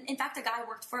all. And in fact, a guy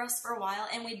worked for us for a while,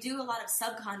 and we do a lot of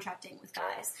subcontracting with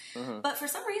guys. Mm-hmm. But for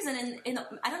some reason,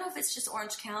 I don't know if it's just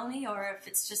Orange County or if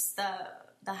it's just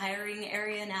the hiring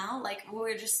area now. Like,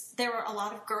 there were a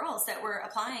lot of girls that were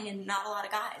applying and not a lot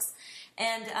of guys.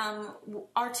 And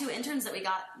our 2 interns that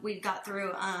we got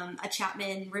through a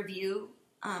Chapman review.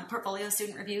 Portfolio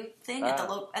student review thing at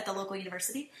the local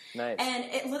university. Nice. And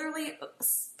it literally,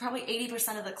 probably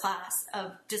 80% of the class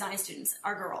of design students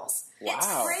are girls. Wow. It's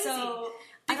crazy. So,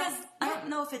 Because I don't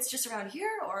know if it's just around here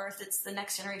or if it's the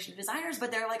next generation of designers,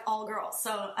 but they're like all girls.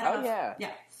 So I don't know. Yeah.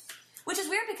 Yeah. Which is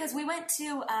weird because we went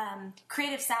to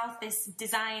Creative South, this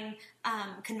design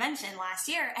convention last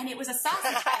year, and it was a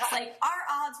sausage fest. Like,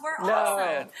 our odds were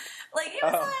awesome. Like, it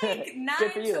was like 9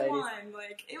 for you, to ladies. 1.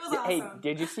 Like, it was Hey, awesome.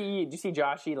 did you see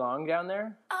Joshy Long down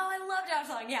there? Oh, I love Josh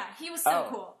Long. Yeah, he was so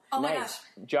cool. Oh my nice.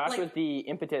 gosh. Josh Like- was the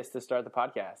impetus to start the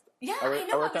podcast. Yeah, I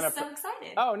know. I worked on was a so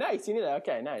excited. Oh, nice. You knew that.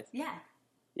 Okay, nice. Yeah.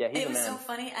 Yeah, he's It a was man. so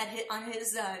funny on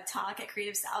his talk at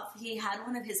Creative South. He had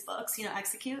one of his books,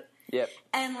 Execute. Yep.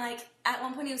 And like at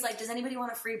one point he was like, "Does anybody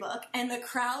want a free book?" And the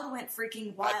crowd went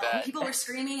freaking wild. bet. And people were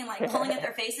screaming and like pulling at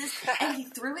their faces. And he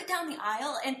threw it down the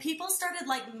aisle, and people started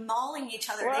like mauling each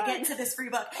other What? to get to this free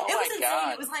book. Oh it was my insane.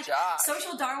 God, It was like Josh.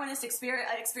 social Darwinist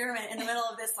experiment in the middle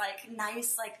of this like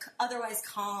nice, like otherwise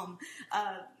calm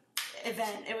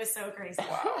event. It was so crazy.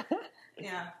 Wow.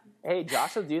 Yeah. Hey,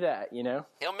 Josh will do that, you know?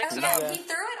 He'll mix Oh, it yeah, up. he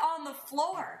threw it on the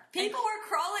floor. People were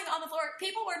crawling on the floor.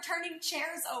 People were turning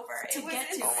chairs over To It was get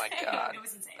to insane. Oh my God. It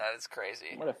was insane. That is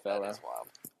crazy. What a fella. That is wild.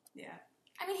 Yeah.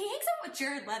 I mean, he hangs out with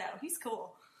Jared Leto. He's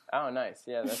cool. Oh, nice.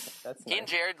 Yeah, that's He and nice.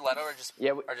 Jared Leto are just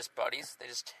Yeah, are just buddies. They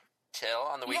just chill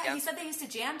on the Yeah, he weekends. said they used to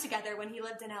jam together when he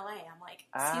lived in LA. I'm like,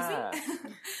 Ah. excuse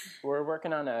me? We're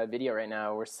working on a video right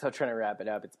now. We're still trying to wrap it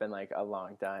up. It's been like a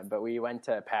long time. But we went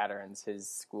to Patterns, his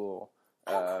school,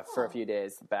 Oh, for a cool. few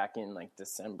days back in like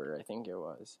December, I think it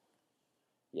was.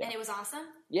 Yeah. And it was awesome.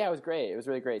 Yeah, it was great. It was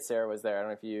really great. Sarah was there. I don't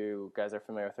know if you guys are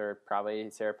familiar with her. Probably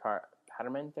Sarah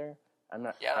Patterman there. I'm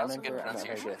not. Yeah, that was a I'm good not very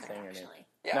pronunciation. good at saying her name. Actually.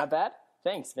 Yeah. Not bad.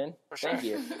 Thanks, Vin. For sure. Thank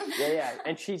you. Yeah.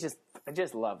 And she's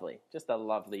just lovely. Just a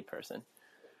lovely person.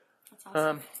 That's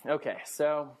awesome. Okay,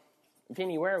 so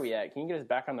Vinny, where are we at? Can you get us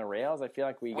back on the rails? I feel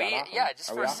like we got off. Yeah, on-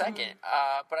 just are for we a off? second.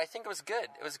 But I think it was good.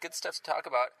 It was good stuff to talk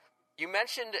about. You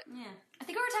mentioned Yeah. I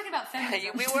think we were talking about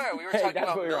feminism. we were Hey, talking that's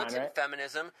about what we were on, militant right?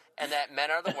 feminism and that men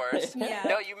are the worst. Yeah.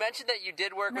 No, you mentioned that you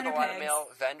did work Men with a are lot of pigs. male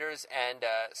vendors and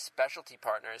specialty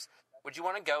partners. Would you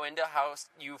want to go into how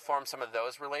you form some of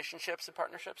those relationships and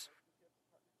partnerships?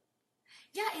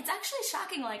 Yeah, it's actually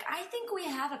shocking. Like, I think we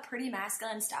have a pretty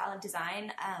masculine style of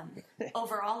design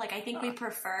overall. Like, I think we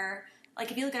prefer,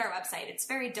 like, if you look at our website, it's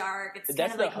very dark. It's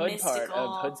That's kind the of like hood mystical.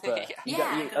 part of Chutzpah. Yeah. You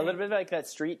got- Yeah. a little bit like that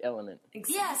street element.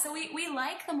 Yeah, so we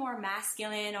like the more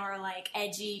masculine or like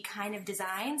edgy kind of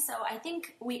design. So I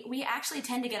think we actually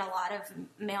tend to get a lot of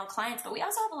male clients, but we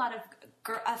also have a lot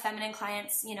of feminine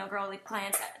clients, girly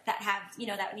clients that have,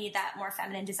 that need that more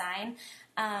feminine design.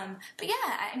 But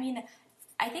yeah, I mean,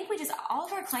 I think all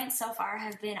of our clients so far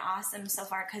have been awesome so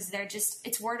far because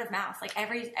it's word of mouth. Like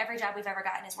every job we've ever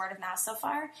gotten is word of mouth so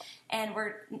far. And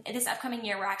this upcoming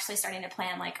year, we're actually starting to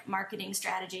plan like marketing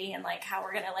strategy and like how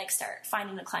we're going to like start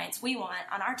finding the clients we want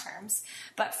on our terms.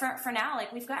 But for now,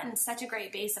 like we've gotten such a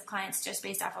great base of clients just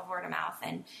based off of word of mouth.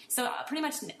 And so pretty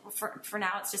much for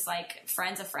now, it's just like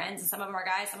friends of friends and some of them are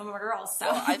guys, some of them are girls. So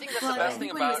Well, I think that's Well, the best I thing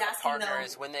think when he about was a asking, partner though-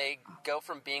 is when they go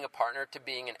from being a partner to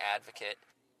being an advocate.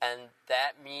 And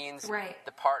that means Right.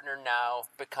 the partner now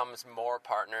becomes more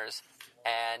partners.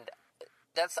 And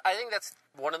I think that's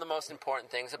one of the most important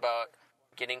things about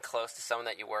getting close to someone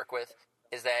that you work with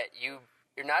is that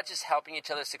you're not just helping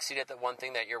each other succeed at the one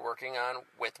thing that you're working on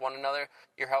with one another,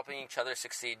 you're helping each other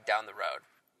succeed down the road.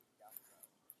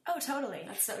 Oh, totally.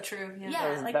 That's so true. Yeah.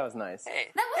 Yeah, like That was nice. Hey,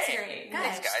 that was hey, great,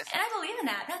 thanks, guys. guys. And I believe in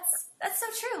that. That's so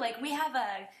true. Like we have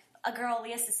a girl,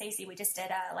 Leah Stacey. We just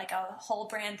did a whole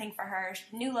brand thing for her.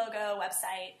 New logo,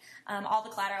 website, all the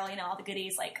collateral, all the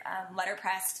goodies, like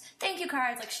letterpressed thank you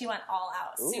cards. Like she went all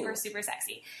out, super Ooh. super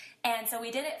sexy. And so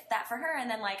we did that for her. And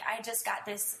then like I just got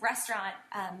this restaurant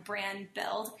brand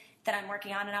build that I'm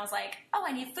working on, and I was like, oh,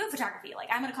 I need food photography. Like,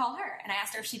 I'm going to call her. And I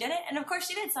asked her if she did it, and of course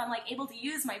she did. So I'm like able to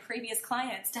use my previous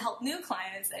clients to help new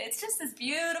clients. And it's just this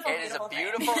beautiful, It is a thing.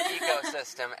 beautiful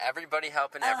ecosystem. Everybody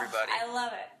helping everybody. I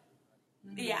love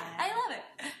it. Yeah, I love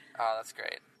it. Oh, that's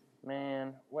great.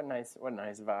 Man, what nice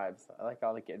vibes. I like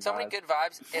all the good So vibes. many good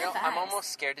vibes. Good I'm vibes. almost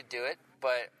scared to do it,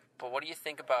 but what do you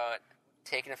think about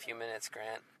taking a few minutes,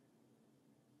 Grant?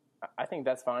 I think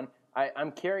that's fun.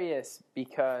 I'm curious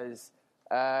because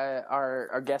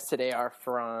our guests today are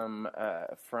from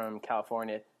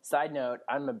California. Side note,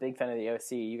 I'm a big fan of the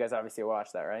OC. You guys obviously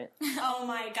watched that, right? Oh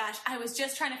my gosh, I was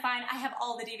just trying to find. I have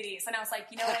all the DVDs, and I was like,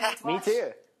 you know what I need to Me watch?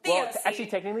 too. The Well, OC. actually,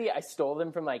 technically, I stole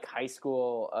them from like high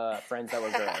school friends that were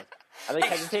girls. I like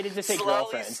hesitated to say Slowly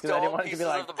girlfriends because I didn't want it to be stole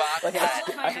like pieces of the box like set. All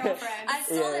of my girlfriends. I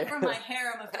stole Yeah. it from my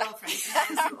harem of girlfriends in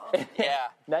high school. Yeah.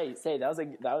 Nice. Hey, that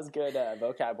was good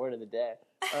vocab word of the day.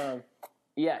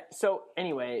 Yeah. So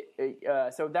anyway,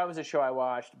 so that was a show I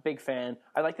watched. Big fan.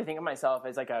 I like to think of myself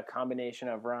as like a combination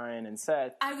of Ryan and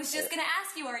Seth. I was just gonna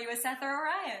ask you, are you a Seth or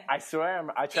Orion? I swear,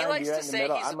 I try He to likes do to it in the say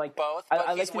middle. he's I'm like both, I but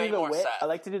like he's to way do the more wit. Seth. I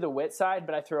like to do the wit side,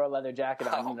 but I throw a leather jacket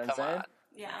on. Oh, You know what I'm come saying? on.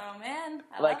 Yeah, oh man.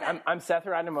 I Like love it. I'm Seth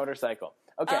riding a motorcycle.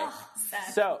 Okay, Oh,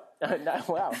 Seth. so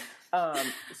wow.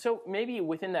 So maybe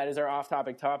within that is our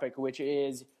off-topic topic, which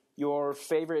is your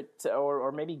favorite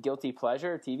or maybe guilty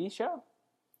pleasure TV show.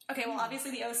 Okay, well,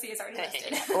 obviously the OC is already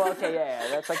listed. Well, okay, yeah,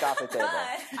 that's like off the table.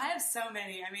 But I have so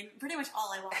many. I mean, pretty much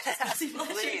all I watch is guilty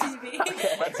pleasure Please.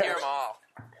 TV. Let's hear them all.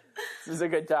 This is a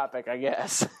good topic, I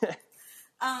guess.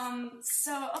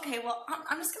 So, okay, well,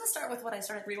 I'm just going to start with what I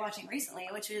started rewatching recently,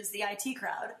 which is The IT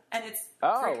Crowd. And it's...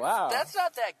 Oh, wow. That's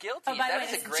not that guilty. oh, by the That way, is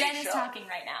a this great Jen show. is talking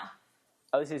right now.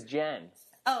 Oh, this is Jen.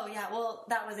 Oh, yeah, well,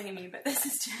 that was Amy, but this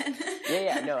is Jen.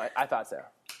 Yeah, no, I thought so.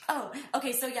 Oh,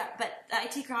 okay, so yeah, but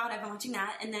the IT Crowd, I've been watching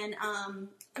that, and then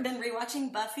I've been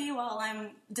rewatching Buffy while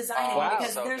I'm designing, Oh, wow.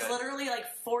 because So there's good. literally like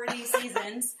 40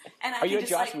 seasons, and I Are you a can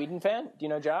just Joss like, Whedon fan? Do you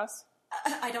know Joss?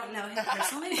 I don't know him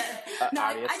personally, but no,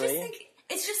 I just obviously. think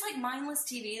it's just like mindless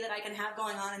TV that I can have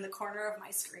going on in the corner of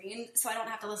my screen, so I don't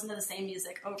have to listen to the same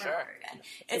music over Sure. and over again.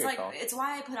 It's good like call. it's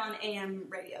why I put on AM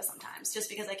radio sometimes, just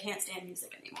because I can't stand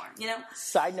music anymore. You know?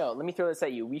 Side note, let me throw this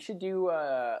at you. We should do,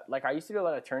 like, I used to do a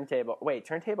lot of Turntable. Wait,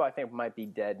 Turntable I think might be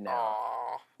dead now.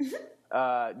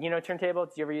 Aw. You know Turntable?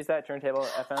 Did you ever use that, Turntable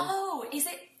FM? Oh, is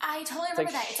it? I totally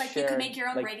remember that. It's like you shared, could make your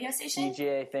own like, radio station.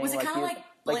 DJ thing. Was it kinda you- like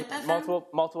Blip FM?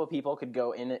 multiple people could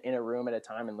go in a room at a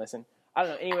time and listen. I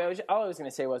don't know. Anyway, all I was going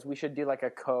to say was we should do like a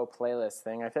co-playlist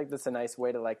thing. I feel like that's a nice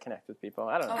way to like connect with people.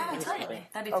 I don't know. Oh, Just totally. something.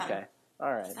 That'd be fun. Okay.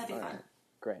 All right. That'd be all fun. right.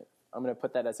 Great. I'm going to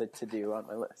put that as a to-do on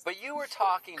my list. But you were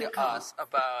talking Good to call. us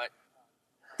about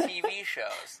TV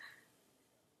shows.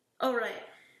 Oh right.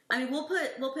 I mean, we'll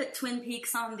put Twin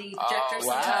Peaks on the projector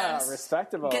Wow, sometimes.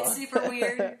 respectable. Get super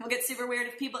weird. We'll get super weird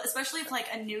if people, especially if like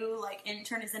a new like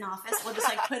intern is in office. We'll just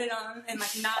like put it on and like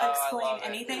not Oh, I explain love it.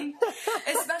 anything.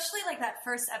 Especially like that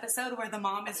first episode where the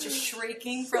mom is just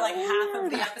shrieking for like half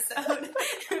of the episode.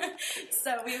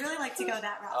 So we really like to go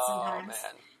that route Oh, sometimes.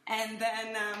 man. And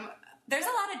then There's a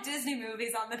lot of Disney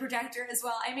movies on the projector as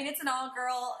well. I mean, it's an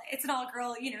all-girl,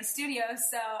 studio.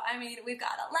 So, I mean, we've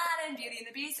got Aladdin, Beauty and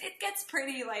the Beast. It gets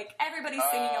pretty, like, everybody's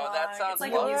singing Oh, along. that sounds it's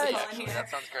like lovely, a musical in actually. here. That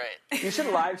sounds great. You should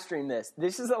live stream this.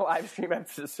 This is a live stream I'm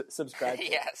subscribed to.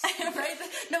 Yes. Right?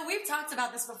 No, we've talked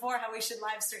about this before, how we should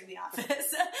live stream The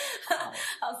Office.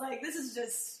 I was like, this is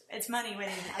just, it's money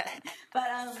waiting to happen. But,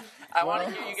 I want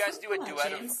to Well, hear you guys do a come on,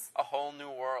 duet of James. A Whole New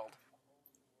World.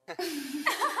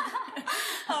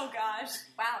 Oh, gosh.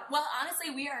 Wow. Well, honestly,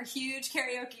 we are huge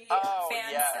karaoke Oh, fans.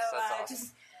 yes, so that's awesome.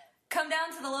 just come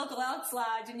down to the local Elks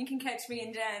Lodge and you can catch me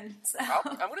and Jen. So.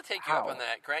 I'm going to take you up Wow. on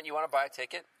that. Grant, you want to buy a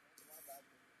ticket?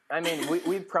 I mean,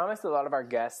 we've promised a lot of our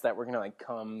guests that we're going to like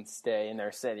come stay in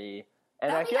their city.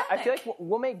 And That'd be I feel epic. like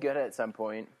we'll make good at some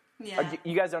point. yeah.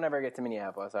 You guys don't ever get to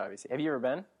Minneapolis, obviously. Have you ever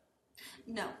been?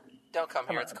 No. Don't come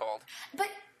here. It's cold. But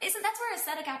that's where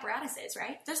Aesthetic Apparatus is,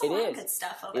 right? There's a It lot is. of good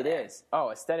stuff over It there. is. Oh,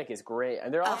 Aesthetic is great.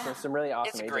 And they're also yeah. some really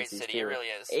awesome It's a great agencies, city. too. It really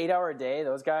is. 8 Hour Day,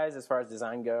 those guys, as far as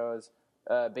design goes.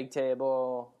 Big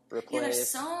Table,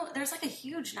 Replace. Yeah, there's like a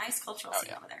huge, nice cultural scene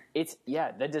yeah. over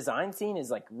there. The design scene is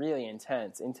like really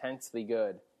intensely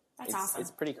good. That's it's, awesome.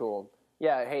 It's pretty cool.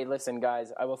 Yeah. Hey, listen,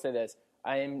 guys. I will say this.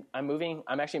 I'm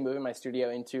actually moving my studio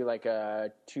into like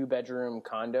a 2-bedroom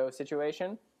condo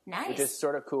situation, Nice. which is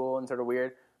sort of cool and sort of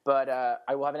weird. But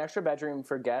I will have an extra bedroom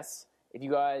for guests. If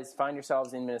you guys find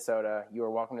yourselves in Minnesota, you are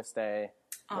welcome to stay.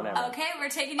 Whenever. Okay, we're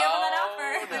taking you up on that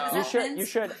Oh, offer. no. Does You that should. mean- You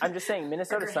should. I'm just saying,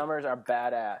 Minnesota Agreed. summers are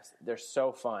badass. They're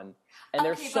so fun, and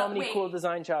there's Okay, so but many wait. cool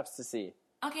design shops to see.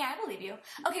 Okay, I believe you.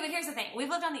 Okay, but here's the thing. We've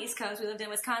lived on the East Coast. We lived in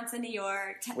Wisconsin, New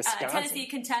York, Wisconsin. Tennessee,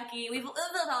 Kentucky. We've lived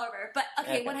all over. But,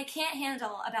 okay, Okay. what I can't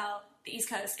handle about the East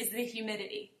Coast is the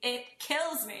humidity. It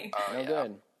kills me. Oh, No yeah.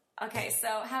 good. Okay,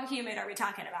 so how humid are we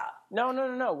talking about?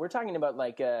 No. We're talking about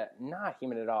like not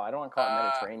humid at all. I don't want to call it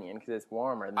Mediterranean because it's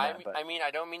warmer than that. But I mean,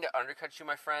 I don't mean to undercut you,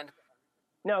 my friend.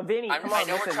 no, Vinny, I come know on,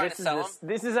 we're listen. trying to sell 'em.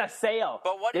 This is a sale.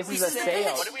 But what did this we is a say?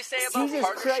 sale. What did we say about Jesus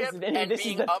partnership Christ, Vinny, and this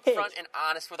being is the pitch. upfront and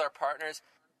honest with our partners?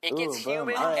 It gets Ooh, boom.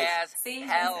 humid All right. as See?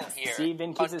 hell here. See,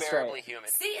 Vin keeps it Unbearably straight. humid.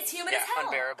 See, it's humid Yeah, as hell.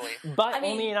 unbearably. But I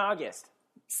mean- only in August.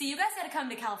 See, you guys got to come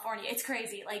to California. It's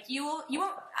crazy. Like you won't.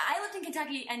 I lived in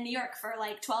Kentucky and New York for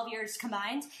like 12 years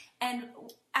combined, and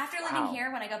after living Wow.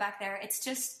 here, when I go back there, it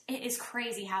is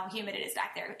crazy how humid it is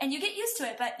back there, and you get used to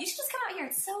it. But you should just come out here.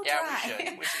 It's so Yeah,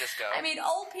 dry. we should just go. I mean,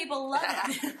 old people love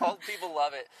it. Old people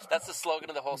love it. That's the slogan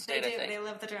of the whole They state, do. I think. They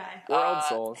love the dry. We're old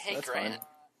souls. Hey, That's Grant,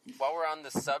 fine. while we're on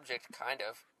the subject, kind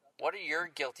of, what are your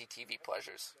guilty TV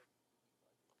pleasures?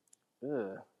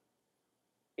 Ugh.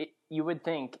 You would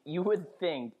think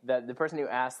that the person who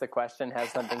asked the question has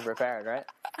something prepared, right?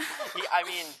 Yeah, I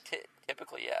mean,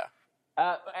 typically,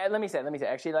 yeah. Let me say.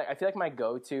 Actually, like I feel like my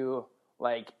go-to,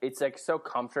 like it's like so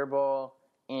comfortable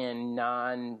and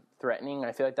non-threatening.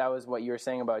 I feel like that was what you were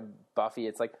saying about Buffy.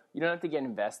 It's like you don't have to get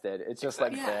invested. It's just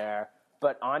like there.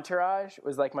 But Entourage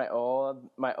was like my old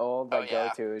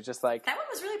go-to. It was just like that one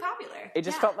was really popular. It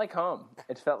just felt like home.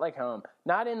 It felt like home.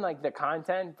 Not in like the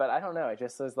content, but I don't know. It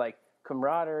just was like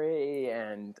camaraderie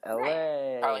and LA.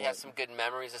 Right. Probably has some good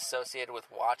memories associated with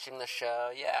watching the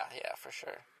show. Yeah, for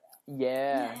sure.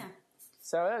 Yeah.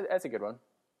 So that's a good one.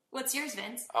 What's yours,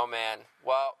 Vince? Oh, man.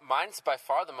 Well, mine's by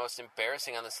far the most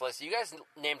embarrassing on this list. You guys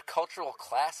named cultural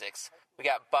classics. We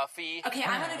got Buffy. Okay,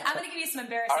 I'm gonna give you some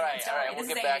embarrassing ones. All right, we'll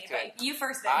get back to it. You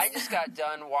first, Vince. I just got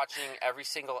done watching every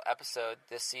single episode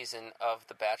this season of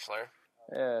The Bachelor,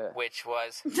 which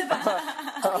was...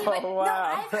 Oh, wow. No,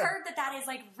 I've heard that is,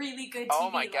 like, really good TV. Oh,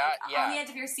 my God, like, on the edge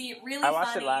of your seat, really I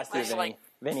watched funny. it last year, like,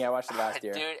 Vinny. I watched it last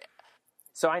year. Dude.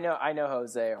 So I know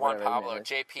Jose. Or Juan whatever Pablo,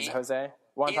 his name is. JP. Is it Jose?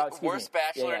 Juan Pablo, excuse worst me.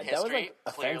 Bachelor in history, that was, like,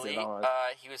 clearly. offensive,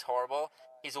 He was horrible.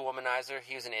 He's a womanizer.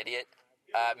 He was an idiot.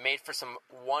 Made for some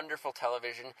wonderful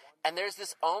television. And there's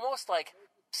this almost like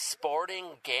sporting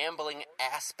gambling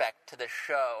aspect to the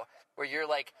show where you're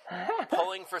like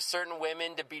pulling for certain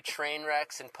women to be train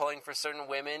wrecks and pulling for certain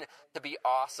women to be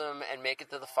awesome and make it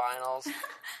to the finals.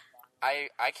 I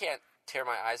can't tear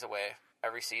my eyes away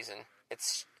every season.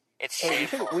 It's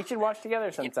shameful. We should watch together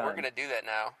sometime. We're going to do that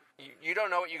now. You don't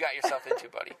know what you got yourself into,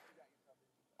 buddy.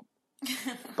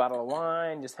 Bottle of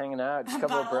wine, just hanging out, just a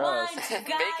couple of bros. Make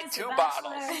it 2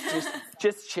 bottles.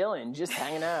 Just chilling, just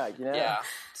hanging out, you know? Yeah.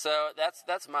 So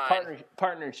that's mine.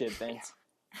 Partnership, thanks.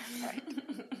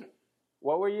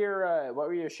 What were your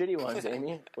shitty ones,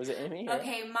 Amy? Was it Amy?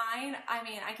 Okay, mine. I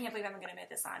mean, I can't believe I'm going to admit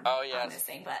this on this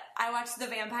thing, but I watched The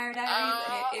Vampire Diaries,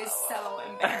 and it is so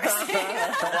embarrassing.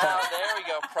 Now, there we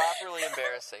go. Properly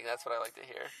embarrassing. That's what I like to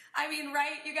hear. I mean,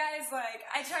 right? You guys, like,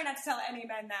 I try not to tell any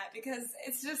men that because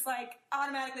it's just like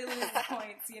automatically loses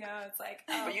points. You know, it's like.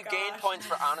 Oh, but you gain points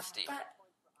for honesty.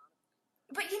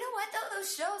 But you know what? Though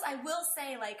those shows, I will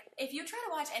say, like, if you try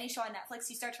to watch any show on Netflix,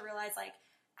 you start to realize, like,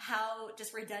 how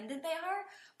just redundant they are,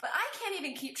 but I can't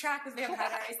even keep track with Vampire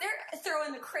Diaries. They're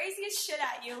throwing the craziest shit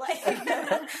at you. Like, I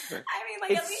mean, like,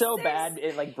 it's so bad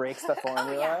it like breaks the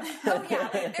formula. Oh yeah.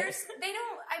 They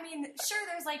don't. I mean, sure,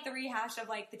 there's like the rehash of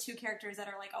like the 2 characters that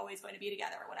are like always going to be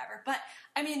together or whatever. But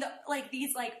I mean,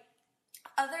 these like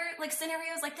other like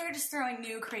scenarios, like they're just throwing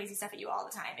new crazy stuff at you all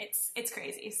the time. It's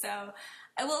crazy. So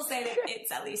I will say that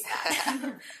it's at least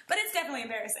that, but it's definitely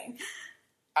embarrassing.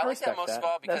 I like that most of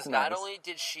all because not nice. only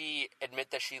did she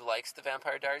admit that she likes The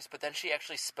Vampire Diaries, but then she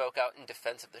actually spoke out in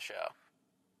defense of the show.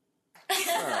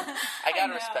 I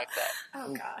gotta respect that.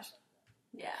 Oh gosh.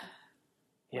 Yeah.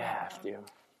 You have to.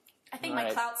 I think my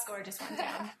clout score just went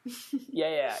down.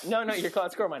 Yeah. No, your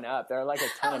clout score went up. There are like a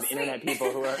ton of internet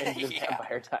people who are into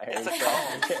Vampire Diaries.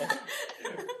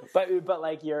 But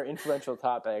like your influential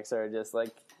topics are just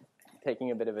like taking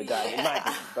a bit of a dive in my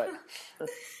opinion.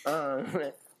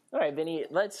 But all right, Vinny,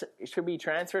 should we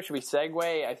transfer? Should we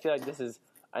segue? I feel like this is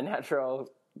a natural.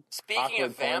 Speaking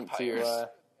of vampires.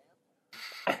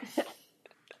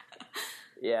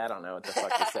 Yeah, I don't know what the fuck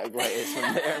the segue is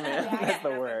from there, man. That's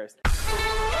the worst.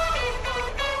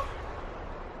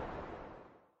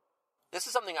 This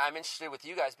is something I'm interested with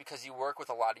you guys because you work with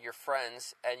a lot of your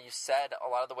friends, and you said a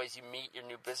lot of the ways you meet your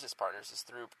new business partners is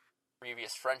through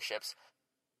previous friendships.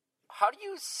 How do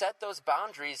you set those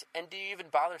boundaries, and do you even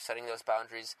bother setting those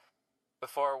boundaries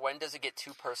before? When does it get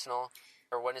too personal,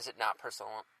 or when is it not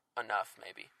personal enough,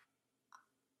 maybe?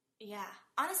 Yeah.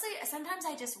 Honestly, sometimes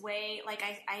I just wait, like,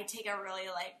 I take a really,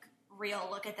 like, real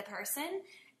look at the person,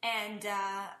 and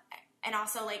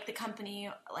also, like, the company,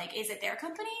 like, is it their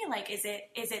company? Like, is it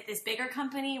this bigger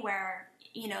company where,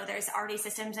 you know, there's already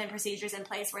systems and procedures in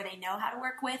place where they know how to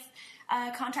work with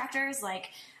contractors?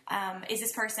 Like, is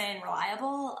this person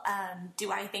reliable?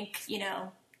 Do I think, do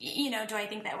I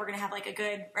think that we're going to have, like, a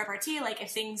good repartee? Like,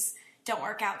 if things don't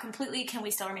work out completely, can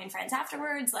we still remain friends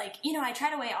afterwards? Like, I try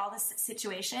to weigh all this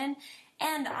situation.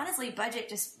 And honestly, budget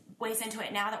just weighs into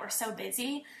it now that we're so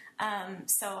busy.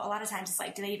 So a lot of times it's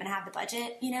like, do they even have the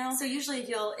budget, So usually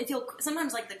if you'll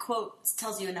sometimes like the quote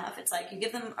tells you enough. It's like you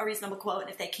give them a reasonable quote,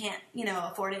 and if they can't,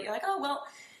 afford it, you're like, oh, well,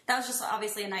 that was just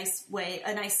obviously a nice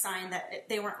sign that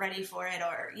they weren't ready for it,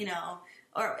 or,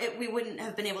 we wouldn't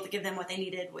have been able to give them what they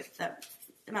needed with the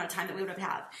amount of time that we would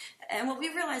have. And what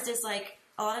we've realized is like,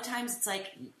 a lot of times it's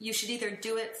like you should either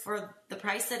do it for the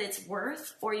price that it's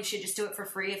worth, or you should just do it for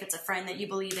free if it's a friend that you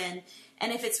believe in.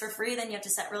 And if it's for free, then you have to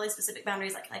set really specific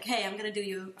boundaries like hey, I'm going to do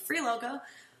you a free logo,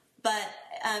 but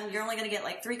you're only going to get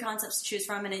like 3 concepts to choose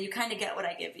from, and then you kind of get what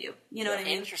I give you. You know what I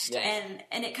mean? Interesting.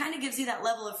 And it kind of gives you that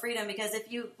level of freedom, because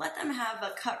if you let them have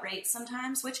a cut rate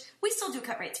sometimes, which we still do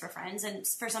cut rates for friends, and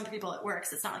for some people it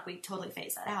works. It's not like we totally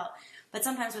phase that out. But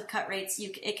sometimes with cut rates,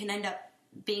 it can end up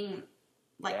being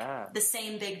like the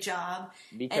same big job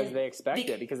because they expect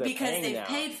it, because they've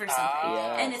paid for something,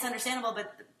 and it's understandable.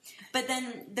 But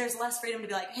then there's less freedom to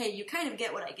be like, hey, you kind of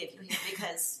get what I give you here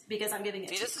because I'm giving it.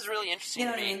 See, to this is really interesting you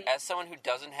know to what me I mean? as someone who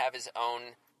doesn't have his own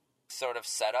sort of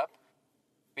setup,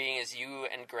 being as you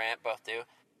and Grant both do.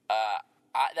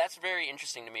 That's very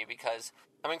interesting to me, because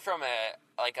coming from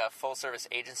a full service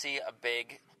agency,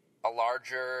 a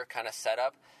larger kind of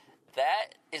setup,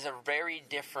 that is a very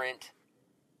different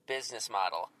business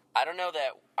model. I don't know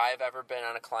that I've ever been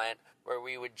on a client where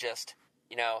we would just,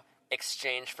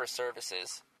 exchange for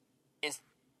services.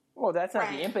 Well, that's not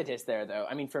the impetus there, though.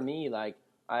 I mean, for me, like,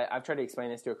 I've tried to explain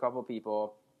this to a couple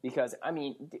people, because, I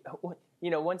mean,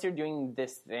 once you're doing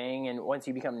this thing and once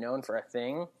you become known for a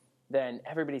thing, then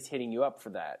everybody's hitting you up for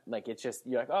that. Like, it's just,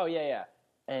 you're like, oh, yeah.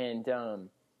 And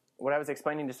what I was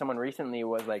explaining to someone recently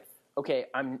was, like, okay,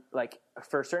 I'm, like,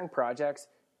 for certain projects,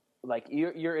 like,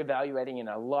 you're evaluating in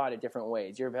a lot of different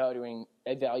ways. You're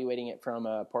evaluating it from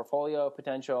a portfolio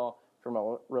potential, from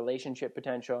a relationship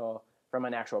potential, from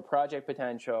an actual project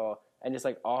potential, and just,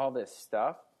 like, all this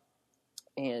stuff.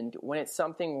 And when it's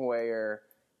something where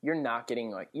you're not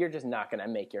getting, like, you're just not going to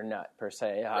make your nut, per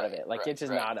se, out of it. Like, it's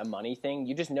just not a money thing.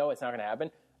 You just know it's not going to happen.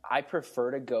 I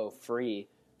prefer to go free,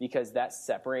 because that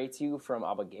separates you from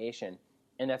obligation.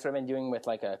 And that's what I've been doing with,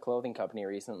 like, a clothing company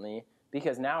recently,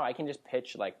 because now I can just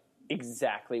pitch, like,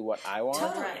 exactly what I want.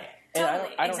 Totally. And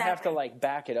I don't have to, like,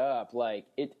 back it up. Like,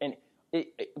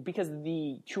 because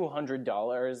the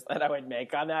 $200 that I would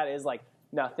make on that is, like,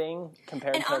 nothing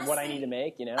compared to what I need to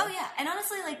make, Oh, yeah. And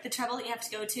honestly, like, the trouble that you have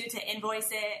to go to invoice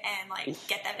it and, like,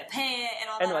 get them to pay it and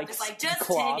all that, and, like, just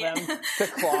claw take them, it. to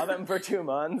claw them for 2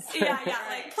 months. Yeah,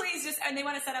 like, please just, and they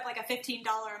want to set up, like, a $15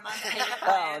 a month payment Oh,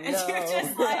 plan. no. And you're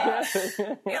just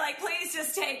like, please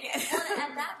just take it. Well,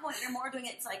 at that point, you're more doing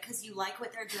it like because you like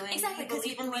what they're doing. Exactly, because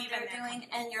you believe in what they're doing,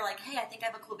 and you're like, hey, I think I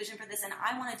have a cool vision for this, and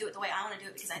I want to do it the way I want to do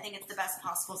it, because I think it's the best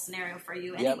possible scenario for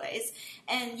you anyways.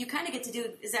 And you kind of get to do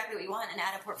exactly what you want and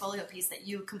add a portfolio piece that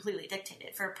you completely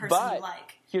dictated for a person you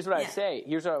like. Here's what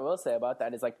here's what I will say about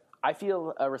that is, like, I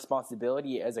feel a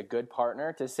responsibility as a good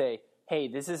partner to say, hey,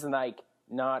 this is, like,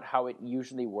 not how it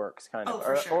usually works, kind of.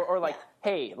 Or like,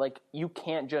 hey, like, you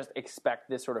can't just expect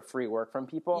this sort of free work from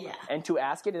people. Yeah. And to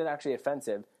ask it is actually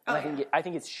offensive. And I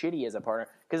think it's shitty as a partner,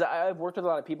 because I've worked with a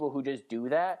lot of people who just do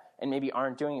that and maybe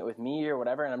aren't doing it with me or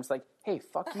whatever, and I'm just like, hey,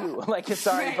 fuck you. Like,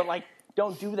 sorry, but, like,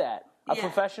 don't do that. A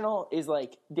professional is,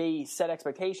 like, they set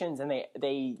expectations and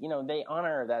they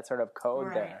honor that sort of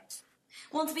code there.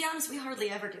 Well, to be honest, we hardly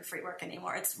ever do free work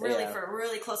anymore. It's really for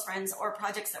really close friends or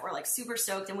projects that we're, like, super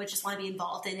stoked and we just want to be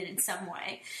involved in it in some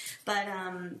way. But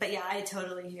yeah, I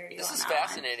totally hear you. This is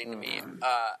fascinating to me.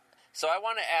 So I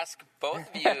want to ask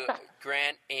both of you,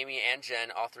 Grant, Amy, and Jen,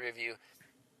 all three of you,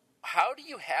 how do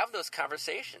you have those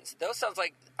conversations? Those sounds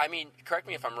like, I mean, correct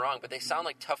me if I'm wrong, but they sound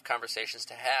like tough conversations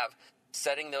to have,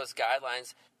 setting those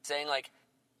guidelines, saying, like,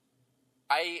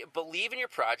 I believe in your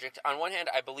project. On one hand,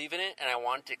 I believe in it, and I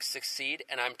want it to succeed,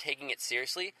 and I'm taking it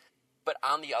seriously. But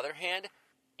on the other hand,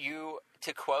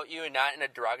 to quote you, and not in a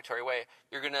derogatory way,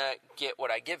 you're going to get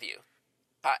what I give you.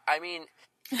 I mean,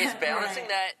 is balancing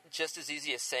that just as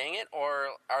easy as saying it, or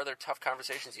are there tough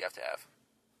conversations you have to have?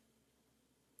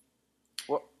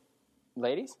 Well,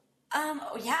 ladies?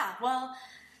 Yeah, well,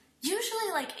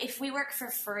 usually, like, if we work for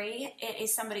free, it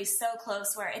is somebody so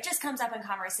close where it just comes up in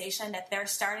conversation that they're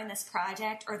starting this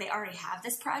project or they already have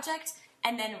this project.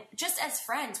 And then just as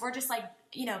friends, we're just, like,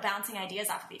 bouncing ideas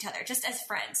off of each other, just as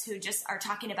friends who just are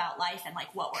talking about life and,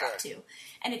 like, what we're up to.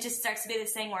 And it just starts to be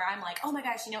this thing where I'm like, oh my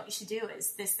gosh, what you should do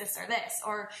is this, or this.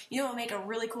 Or, what would make a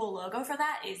really cool logo for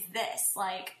that is this.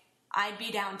 Like, I'd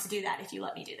be down to do that if you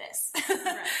let me do this.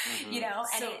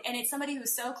 And it's somebody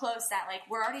who's so close that, like,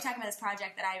 we're already talking about this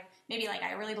project that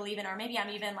I really believe in, or maybe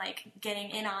I'm even, like, getting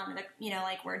in on the,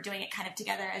 like, we're doing it kind of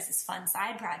together as this fun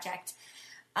side project.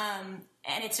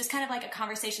 And it's just kind of like a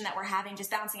conversation that we're having,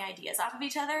 just bouncing ideas off of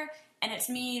each other. And it's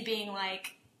me being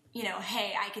like,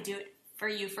 hey, I could do it for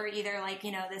you for either, like,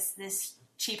 this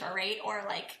cheaper rate, or,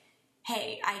 like,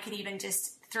 hey, I could even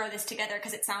just throw this together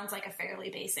because it sounds like a fairly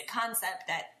basic concept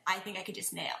that I think I could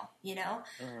just nail,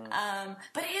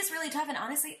 But it is really tough, and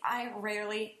honestly, I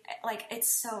rarely, like, it's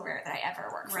so rare that I ever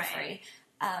work for free.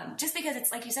 Just because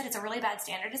it's, like you said, it's a really bad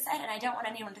standard to set, and I don't want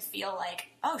anyone to feel like,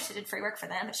 oh, she did free work for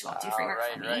them, but she won't do free work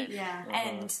for me. Yeah.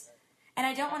 And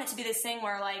I don't want it to be this thing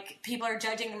where, like, people are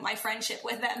judging my friendship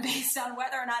with them based on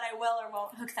whether or not I will or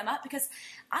won't hook them up. Because,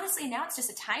 honestly, now it's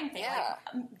just a time thing. Yeah.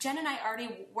 Like, Jen and I already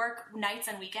work nights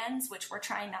and weekends, which we're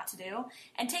trying not to do.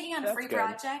 And taking on a That's free good.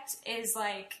 project is,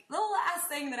 like, the last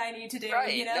thing that I need to do,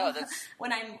 Right. you know? No, that's-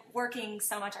 when I'm working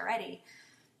so much already.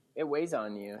 It weighs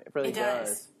on you. It really It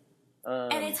does.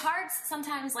 Um, And it's hard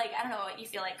sometimes, like, I don't know what you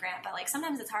feel like, Grant, but, like,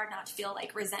 sometimes it's hard not to feel,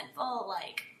 like, resentful,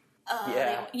 like,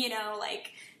 Yeah. they, you know,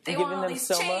 like, they You're want giving all them these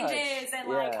so changes, much. and,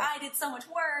 like, Yeah. I did so much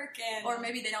work, and... Or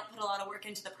maybe they don't put a lot of work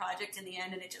into the project in the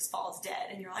end and it just falls dead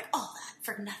and you're like, oh, that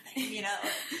for nothing, you know?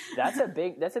 that's a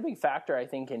big factor, I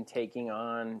think, in taking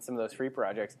on some of those free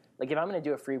projects. Like, if I'm going to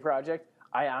do a free project,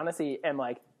 I honestly am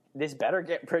like, this better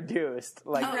get produced.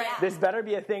 Like, Oh, yeah. this better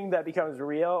be a thing that becomes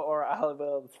real, or I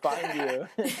will find you.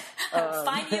 I'll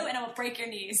find you, and I will break your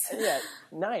knees. Yeah,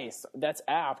 nice. That's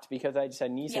apt because I just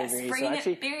had knee Yes, surgery. bring So it-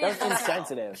 actually, bring it that was home.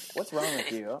 insensitive. What's wrong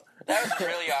with you? That was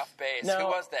really off base. No. Who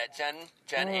was that?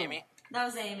 Jen, Amy? That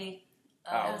was Amy.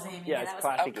 Oh, That was Amy. yeah, that it's was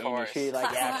classic Of Amy. course. She like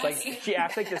acts Classic. like she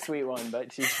acts like the sweet one,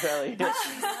 but she's really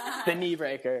the knee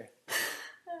breaker.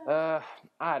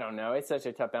 I don't know. It's such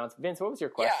a tough balance. Vince, what was your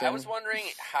question? Yeah, I was wondering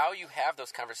how you have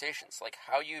those conversations, like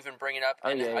how you even bring it up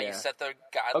and yeah, how yeah. you set the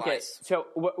guidelines. Okay, so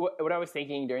what I was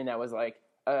thinking during that was like,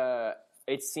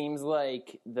 it seems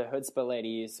like the Chutzpah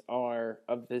ladies are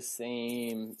of the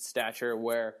same stature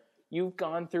where you've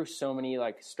gone through so many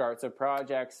like starts of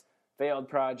projects, failed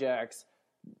projects,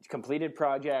 completed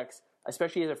projects,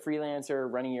 especially as a freelancer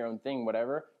running your own thing,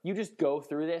 whatever. You just go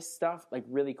through this stuff like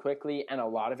really quickly and a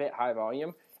lot of it high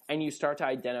volume, and you start to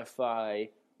identify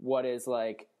what is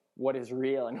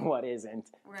real and what isn't.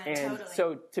 Right, and totally.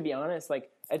 so to be honest, like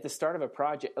at the start of a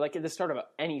project, like at the start of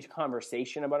any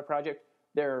conversation about a project,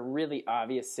 there are really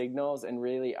obvious signals and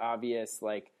really obvious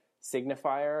like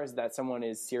signifiers that someone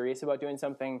is serious about doing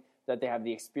something, that they have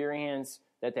the experience,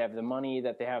 that they have the money,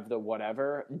 that they have the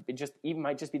whatever. It just even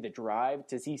might just be the drive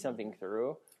to see something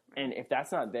through. And if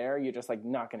that's not there, you're just like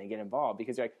not going to get involved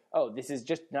because you're like, oh, this is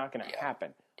just not going to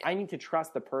happen. I need to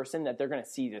trust the person that they're going to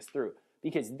see this through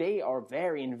because they are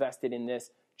very invested in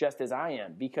this just as I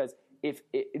am. Because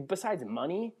besides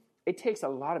money, it takes a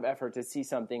lot of effort to see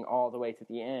something all the way to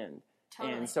the end.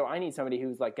 Totally. And so I need somebody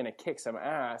who's like going to kick some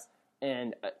ass,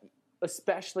 and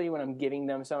especially when I'm giving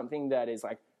them something that is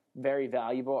like very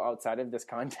valuable outside of this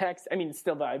context. I mean, it's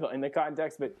still valuable in the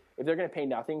context, but if they're going to pay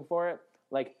nothing for it,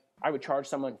 like I would charge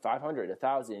someone $500,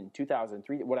 $1,000, $2,000,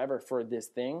 $3,000, whatever for this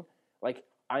thing. Like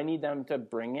I need them to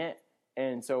bring it.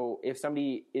 And so if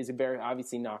somebody is very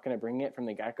obviously not going to bring it from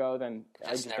the get-go, then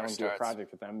I just never don't do a starts.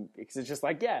 project with them because it's just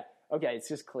like, yeah, okay, it's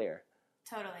just clear.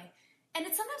 Totally. And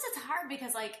sometimes it's hard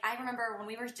because, like, I remember when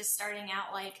we were just starting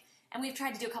out, like, and we've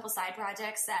tried to do a couple side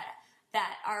projects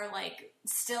that are, like,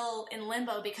 still in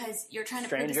limbo because you're trying to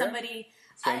prove to Stranger? somebody...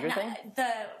 Stranger Thing?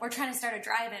 We're trying to start a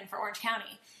drive-in for Orange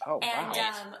County. Oh, and,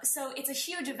 wow. so it's a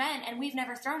huge event, and we've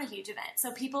never thrown a huge event.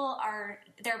 So people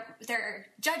they're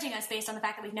judging us based on the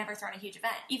fact that we've never thrown a huge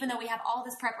event, even though we have all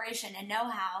this preparation and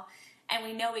know-how, and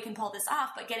we know we can pull this off.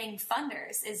 But getting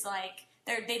funders is like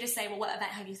they just say, "Well, what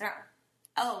event have you thrown?"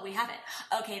 Oh, we haven't.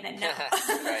 Okay, then no.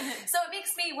 Right. So it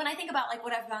makes me, when I think about like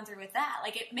what I've gone through with that,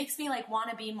 like it makes me like want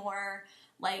to be more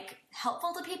like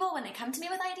helpful to people when they come to me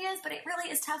with ideas, but it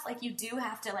really is tough. Like you do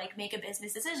have to like make a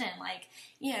business decision. Like,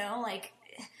 you know, like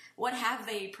what have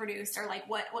they produced, or like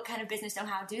what kind of business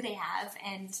know-how do they have?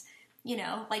 And, you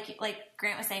know, like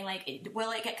Grant was saying, like,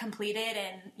 will it get completed?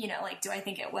 And, you know, like, do I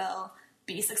think it will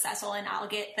be successful and I'll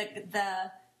get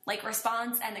the like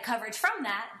response and the coverage from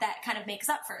that kind of makes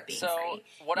up for it being So free.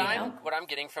 what you know? I'm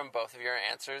getting from both of your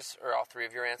answers, or all three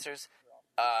of your answers,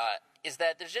 is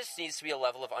that there just needs to be a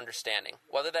level of understanding,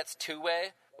 whether that's two-way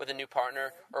with a new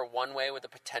partner or one-way with a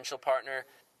potential partner.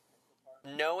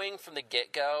 Knowing from the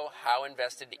get-go how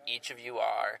invested each of you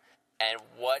are and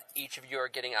what each of you are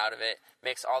getting out of it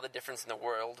makes all the difference in the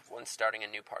world when starting a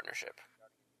new partnership.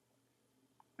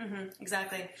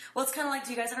 Exactly. Well, it's kind of like, do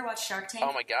you guys ever watch Shark Tank?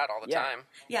 Oh my God, all the Yeah. time.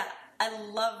 Yeah, I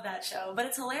love that show. But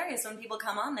it's hilarious when people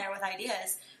come on there with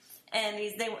ideas, and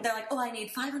they're like, "Oh, I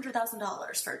need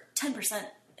 $500,000 for 10%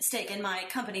 stake in my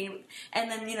company," and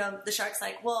then the shark's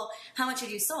like, "Well, how much have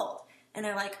you sold?" And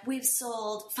they're like, "We've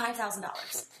sold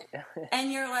 $5,000,"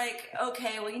 and you're like,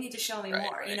 "Okay, well, you need to show me Right,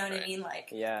 more." You know what I right. mean? Like,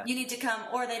 Yeah. you need to come,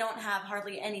 or they don't have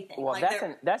hardly anything. Well,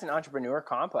 like that's an entrepreneur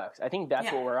complex. I think that's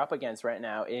Yeah. what we're up against right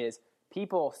now is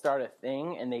people start a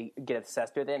thing and they get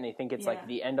obsessed with it and they think it's Yeah. like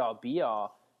the end all be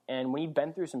all. And when you've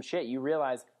been through some shit, you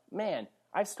realize, man,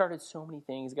 I've started so many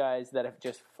things, guys, that have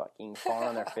just fucking fallen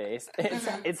on their face.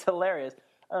 It's hilarious.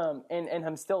 And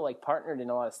I'm still like partnered in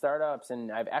a lot of startups,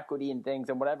 and I have equity in things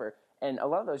and whatever. And a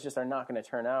lot of those just are not going to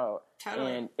turn out.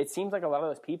 Totally. And it seems like a lot of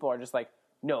those people are just like,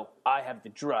 no, I have the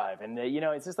drive. And,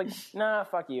 it's just like, nah,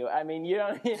 fuck you. I mean, you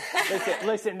don't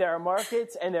listen, there are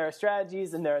markets and there are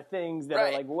strategies and there are things that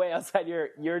are like way outside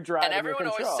your drive and everyone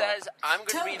your control. always says, I'm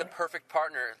going to be the perfect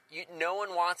partner. No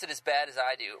one wants it as bad as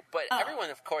I do. But everyone,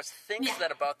 of course, thinks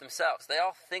that about themselves. They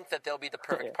all think that they'll be the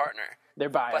perfect partner. They're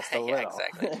biased a little. Yeah,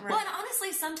 exactly. Well, and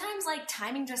honestly, sometimes like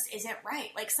timing just isn't right.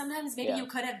 Like sometimes maybe you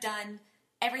could have done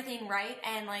everything right,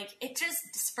 and like it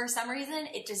just for some reason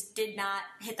it just did not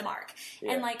hit the mark.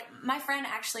 And like my friend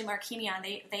actually Mark Hemion,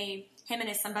 him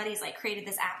and some buddies like created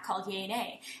this app called Yay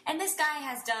Nay. And this guy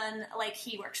has done like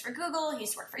he works for Google, he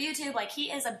used to work for YouTube, like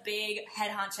he is a big head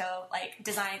honcho like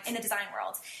design in the design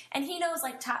world. And he knows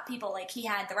like top people, like he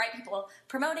had the right people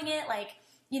promoting it, like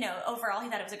overall he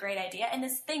thought it was a great idea. And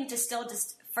this thing just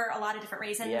for a lot of different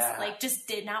reasons, like just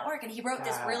did not work. And he wrote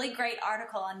this really great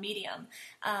article on Medium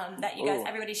that you guys,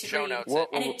 everybody should read.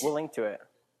 We'll link to it.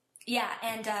 Yeah,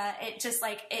 and it just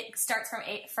like it starts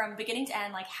from beginning to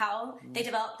end, like how they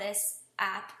developed this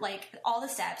app, like all the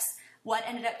steps, what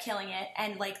ended up killing it,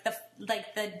 and like the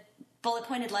bullet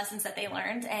pointed lessons that they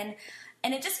learned, and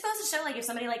it just goes to show, like, if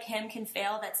somebody like him can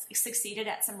fail that's succeeded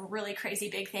at some really crazy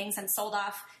big things and sold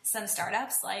off some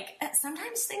startups, like,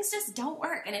 sometimes things just don't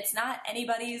work. And it's not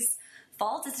anybody's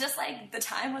fault. It's just, like, the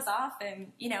time was off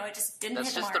and, it just didn't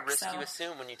hit the mark. That's just the risk you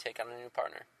assume when you take on a new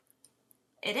partner.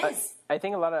 It is. I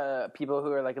think a lot of people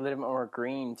who are, like, a little bit more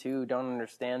green, too, don't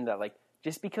understand that, like,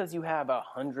 just because you have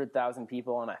 100,000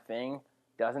 people on a thing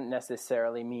doesn't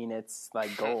necessarily mean it's,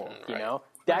 like, gold, you know?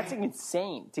 That's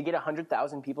insane to get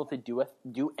 100,000 people to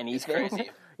do anything,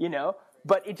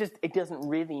 But it doesn't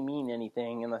really mean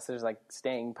anything unless there's like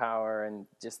staying power and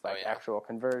just like actual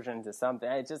conversion to something.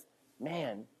 It's just,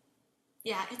 man.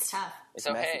 Yeah, it's tough. It's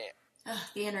so messy.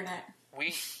 The internet.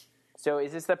 So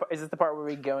is this the part where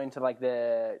we go into like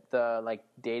the like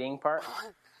dating part,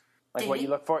 like what you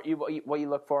look for what you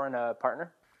look for in a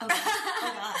partner? Oh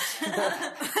gosh.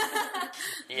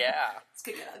 Yeah. It's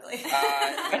gonna get ugly.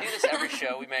 We do this every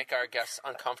show. We make our guests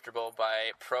uncomfortable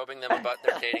by probing them about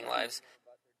their dating lives.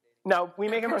 No, we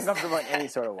make them uncomfortable in any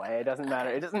sort of way. It doesn't matter.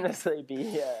 It doesn't necessarily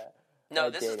be No,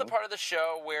 this dating. is the part of the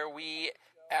show where we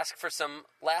ask for some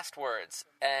last words.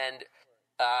 And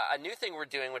a new thing we're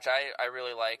doing, which I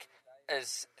really like,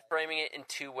 is framing it in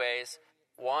two ways.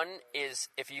 One is,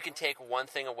 if you can take one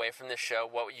thing away from this show,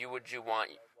 what would you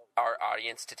want our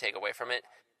audience to take away from it?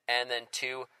 And then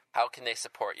two, how can they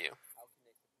support you?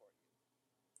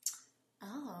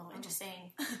 Oh,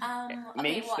 interesting.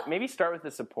 Maybe start with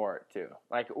the support too.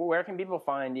 Like, where can people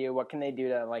find you? What can they do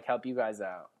to like help you guys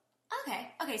out?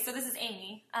 Okay. So this is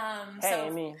Amy.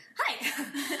 Amy.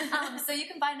 Hi. So you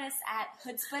can find us at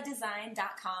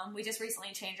chutzpahdesign.com. We just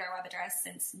recently changed our web address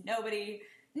since nobody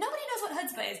knows what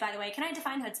chutzpah is. By the way, can I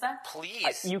define chutzpah?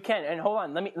 Please. You can. And hold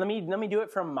on. Let me do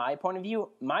it from my point of view.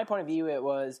 My point of view, it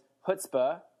was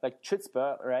chutzpah, like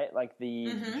chutzpah, right? Like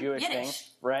the Jewish Yiddish. thing,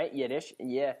 right? Yiddish,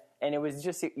 yeah. And it was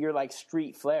just your like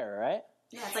street flair, right?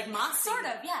 Yeah, it's like moxie. Sort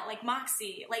of, yeah, like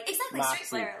moxie. Like, exactly, Moxie. street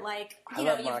flair. Like, I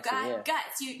love you've moxie, got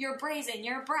guts, you're brazen,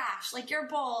 you're brash, like, you're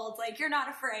bold, like, you're not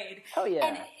afraid. Oh, yeah.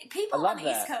 And people on the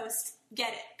that. East Coast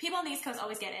get it. People on the East Coast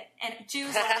always get it. And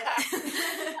Jews love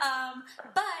it.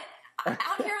 But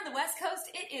out here on the West Coast,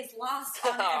 it is lost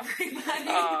on everybody.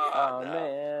 Oh,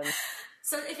 man.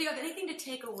 So if you have anything to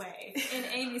take away, in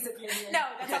Amy's opinion... No,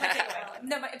 that's not my takeaway.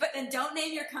 No, but then don't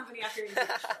name your company after you.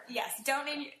 Yes, don't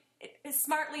name your...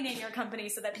 Smartly name your company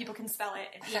so that people can spell it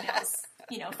and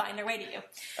emails, find their way to you.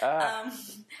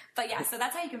 But yeah, so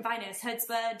that's how you can find us,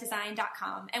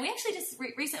 chutzpahdesign.com. And we actually just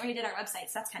recently redid our website,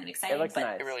 so that's kind of exciting. It looks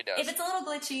nice. It really does. If it's a little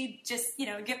glitchy, just,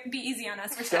 be easy on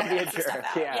us. We're Don't be a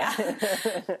stuff jerk, out.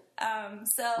 yeah.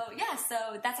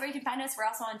 So that's where you can find us. We're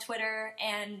also on Twitter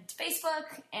and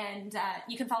Facebook, and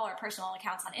you can follow our personal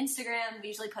accounts on Instagram. We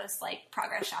usually post, like,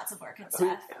 progress shots of work and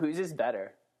stuff. Whose is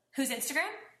better? Who's Instagram?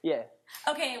 Yeah.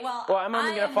 Okay, well, I'm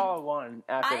only going to follow one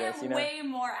after this, I am way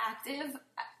more active,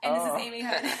 and this is Amy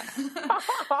Hood.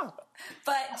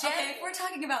 But Jen, if we're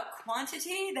talking about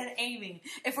quantity, then Amy.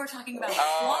 If we're talking about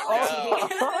quality,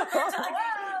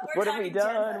 what have we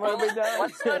done?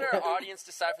 Let's let our audience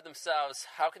decide for themselves.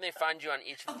 How can they find you on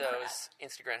each of those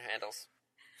Instagram handles?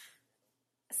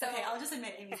 So, okay, I'll just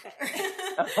admit Amy's better.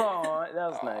 Oh, that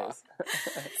was nice.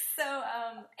 So,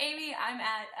 Amy, I'm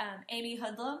at Amy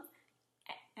Hoodlum.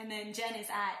 And then Jen is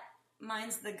at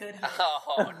mine's the good hood.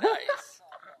 Oh, nice.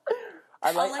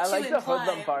 I like the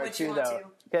hoodlum part too,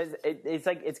 though, because it's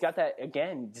like it's got that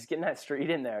again, just getting that street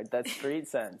in there, that street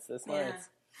sense. That's nice.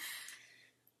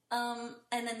 And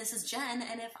then this is Jen,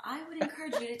 and if I would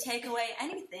encourage you to take away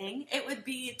anything, it would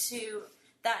be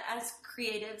that as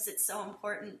creatives, it's so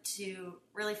important to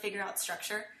really figure out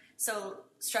structure. So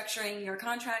structuring your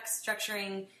contracts,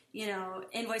 structuring,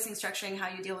 invoicing, structuring how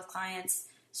you deal with clients,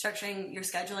 structuring your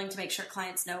scheduling to make sure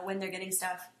clients know when they're getting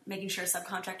stuff, making sure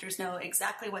subcontractors know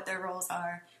exactly what their roles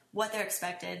are, what they're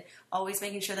expected, always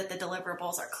making sure that the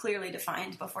deliverables are clearly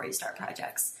defined before you start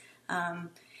projects.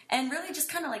 And really just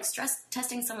kind of like stress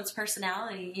testing someone's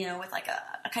personality, with like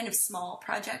a kind of small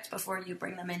project before you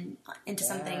bring them into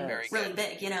something really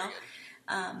big,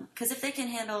 Because if they can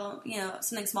handle,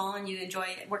 something small and you enjoy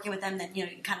working with them, then, you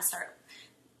can kind of start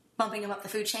bumping them up the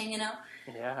food chain,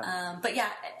 Yeah. But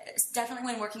yeah, it's definitely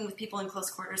when working with people in close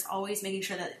quarters, always making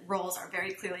sure that roles are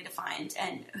very clearly defined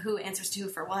and who answers to who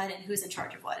for what and who's in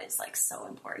charge of what is like so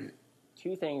important.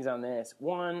 Two things on this.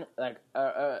 One,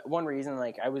 one reason,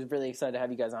 I was really excited to have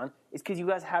you guys on is because you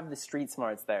guys have the street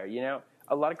smarts there.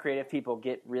 A lot of creative people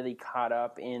get really caught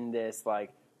up in this,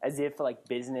 as if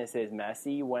business is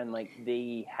messy when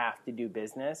they have to do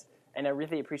business. And I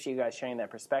really appreciate you guys sharing that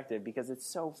perspective because it's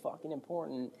so fucking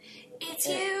important. It's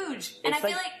huge. And I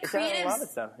feel like creatives... a lot of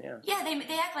stuff, yeah. Yeah,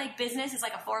 they act like business is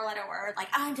like a 4-letter word. Like,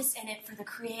 I'm just in it for the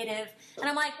creative. And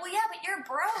I'm like, well, yeah, but you're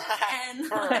broke. And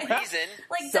for a reason.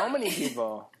 So many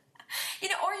people.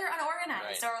 Or you're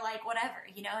unorganized or whatever,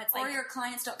 it's or your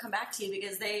clients don't come back to you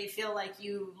because they feel like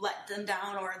you let them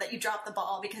down or that you dropped the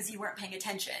ball because you weren't paying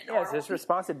attention. Yeah, it's this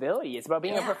responsibility. It's about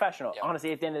being a professional. Yeah.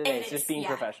 Honestly, at the end of the day, it's just being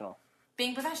professional.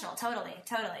 Being professional, totally.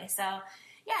 So,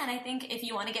 yeah, and I think if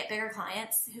you want to get bigger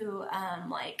clients who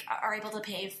are able to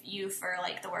pay you for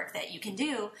the work that you can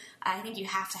do, I think you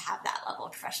have to have that level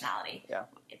of professionality. Yeah,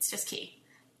 it's just key.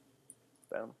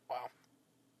 Boom. Wow.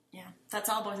 Yeah, that's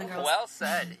all, boys and girls. Well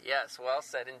said. Yes, well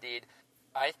said indeed.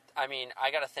 I mean,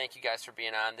 I got to thank you guys for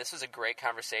being on. This was a great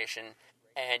conversation,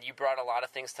 and you brought a lot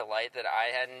of things to light that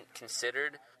I hadn't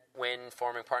considered when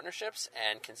forming partnerships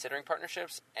and considering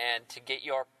partnerships, and to get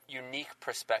your unique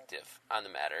perspective on the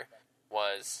matter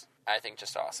was, I think,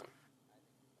 just awesome.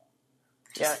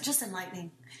 Just enlightening.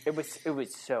 It was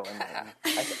so enlightening.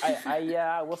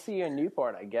 We'll see you in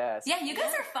Newport, I guess. Yeah, you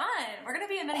guys are fun. We're gonna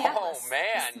be in Minneapolis. Oh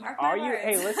man, are you?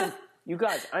 Hey, listen, you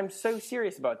guys, I'm so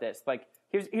serious about this.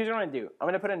 Here's what I'm gonna do. I'm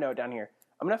gonna put a note down here.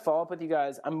 I'm gonna follow up with you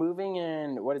guys. I'm moving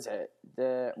in. What is it?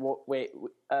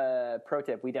 Pro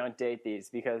tip: we don't date these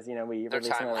because we release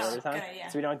them all the time,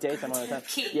 so we don't date them all the time.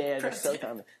 Yeah, they're so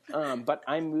timely. But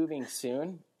I'm moving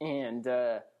soon, and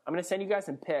I'm gonna send you guys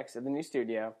some pics of the new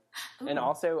studio, and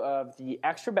also of the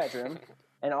extra bedroom,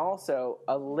 and also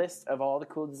a list of all the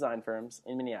cool design firms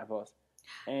in Minneapolis.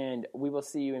 And we will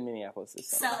see you in Minneapolis this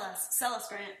summer. Sell us,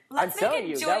 Grant. I'm telling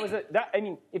you,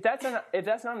 if that's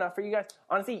not enough for you guys,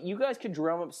 honestly, you guys could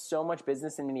drum up so much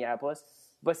business in Minneapolis.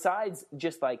 Besides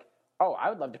just I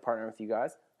would love to partner with you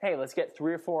guys. Hey, let's get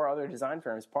 3 or 4 other design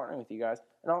firms partnering with you guys,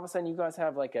 and all of a sudden you guys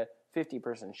have a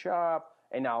 50-person shop,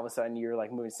 and now all of a sudden you're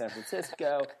moving to San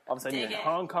Francisco. All of a sudden you're in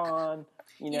Hong Kong.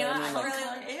 You know what I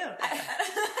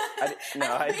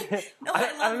mean?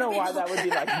 I don't know why that would be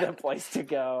the place to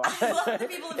go. I love the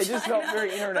people it just felt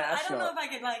very international. I don't know if I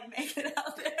could make it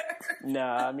out there.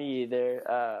 No, me either.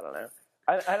 I don't know.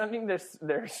 I don't think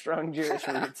there's strong Jewish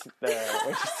roots there,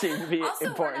 which seems to be also,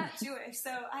 important. We're not Jewish,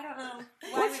 so I don't know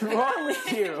what's wrong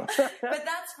with you. But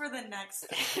that's for the next.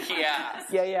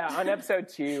 Yeah. On episode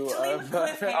 2 of all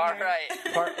right,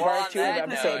 part 2 of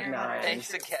episode 9.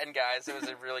 Thanks again, guys. It was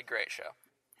a really great show.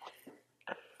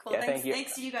 Cool. Yeah,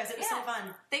 thanks to you guys. It was so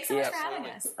fun. Thanks so much for having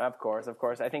us. Of course.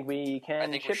 I think we can. I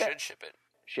think we should ship it.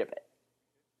 Ship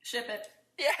it.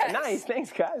 Yes. Nice.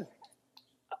 Thanks, guys.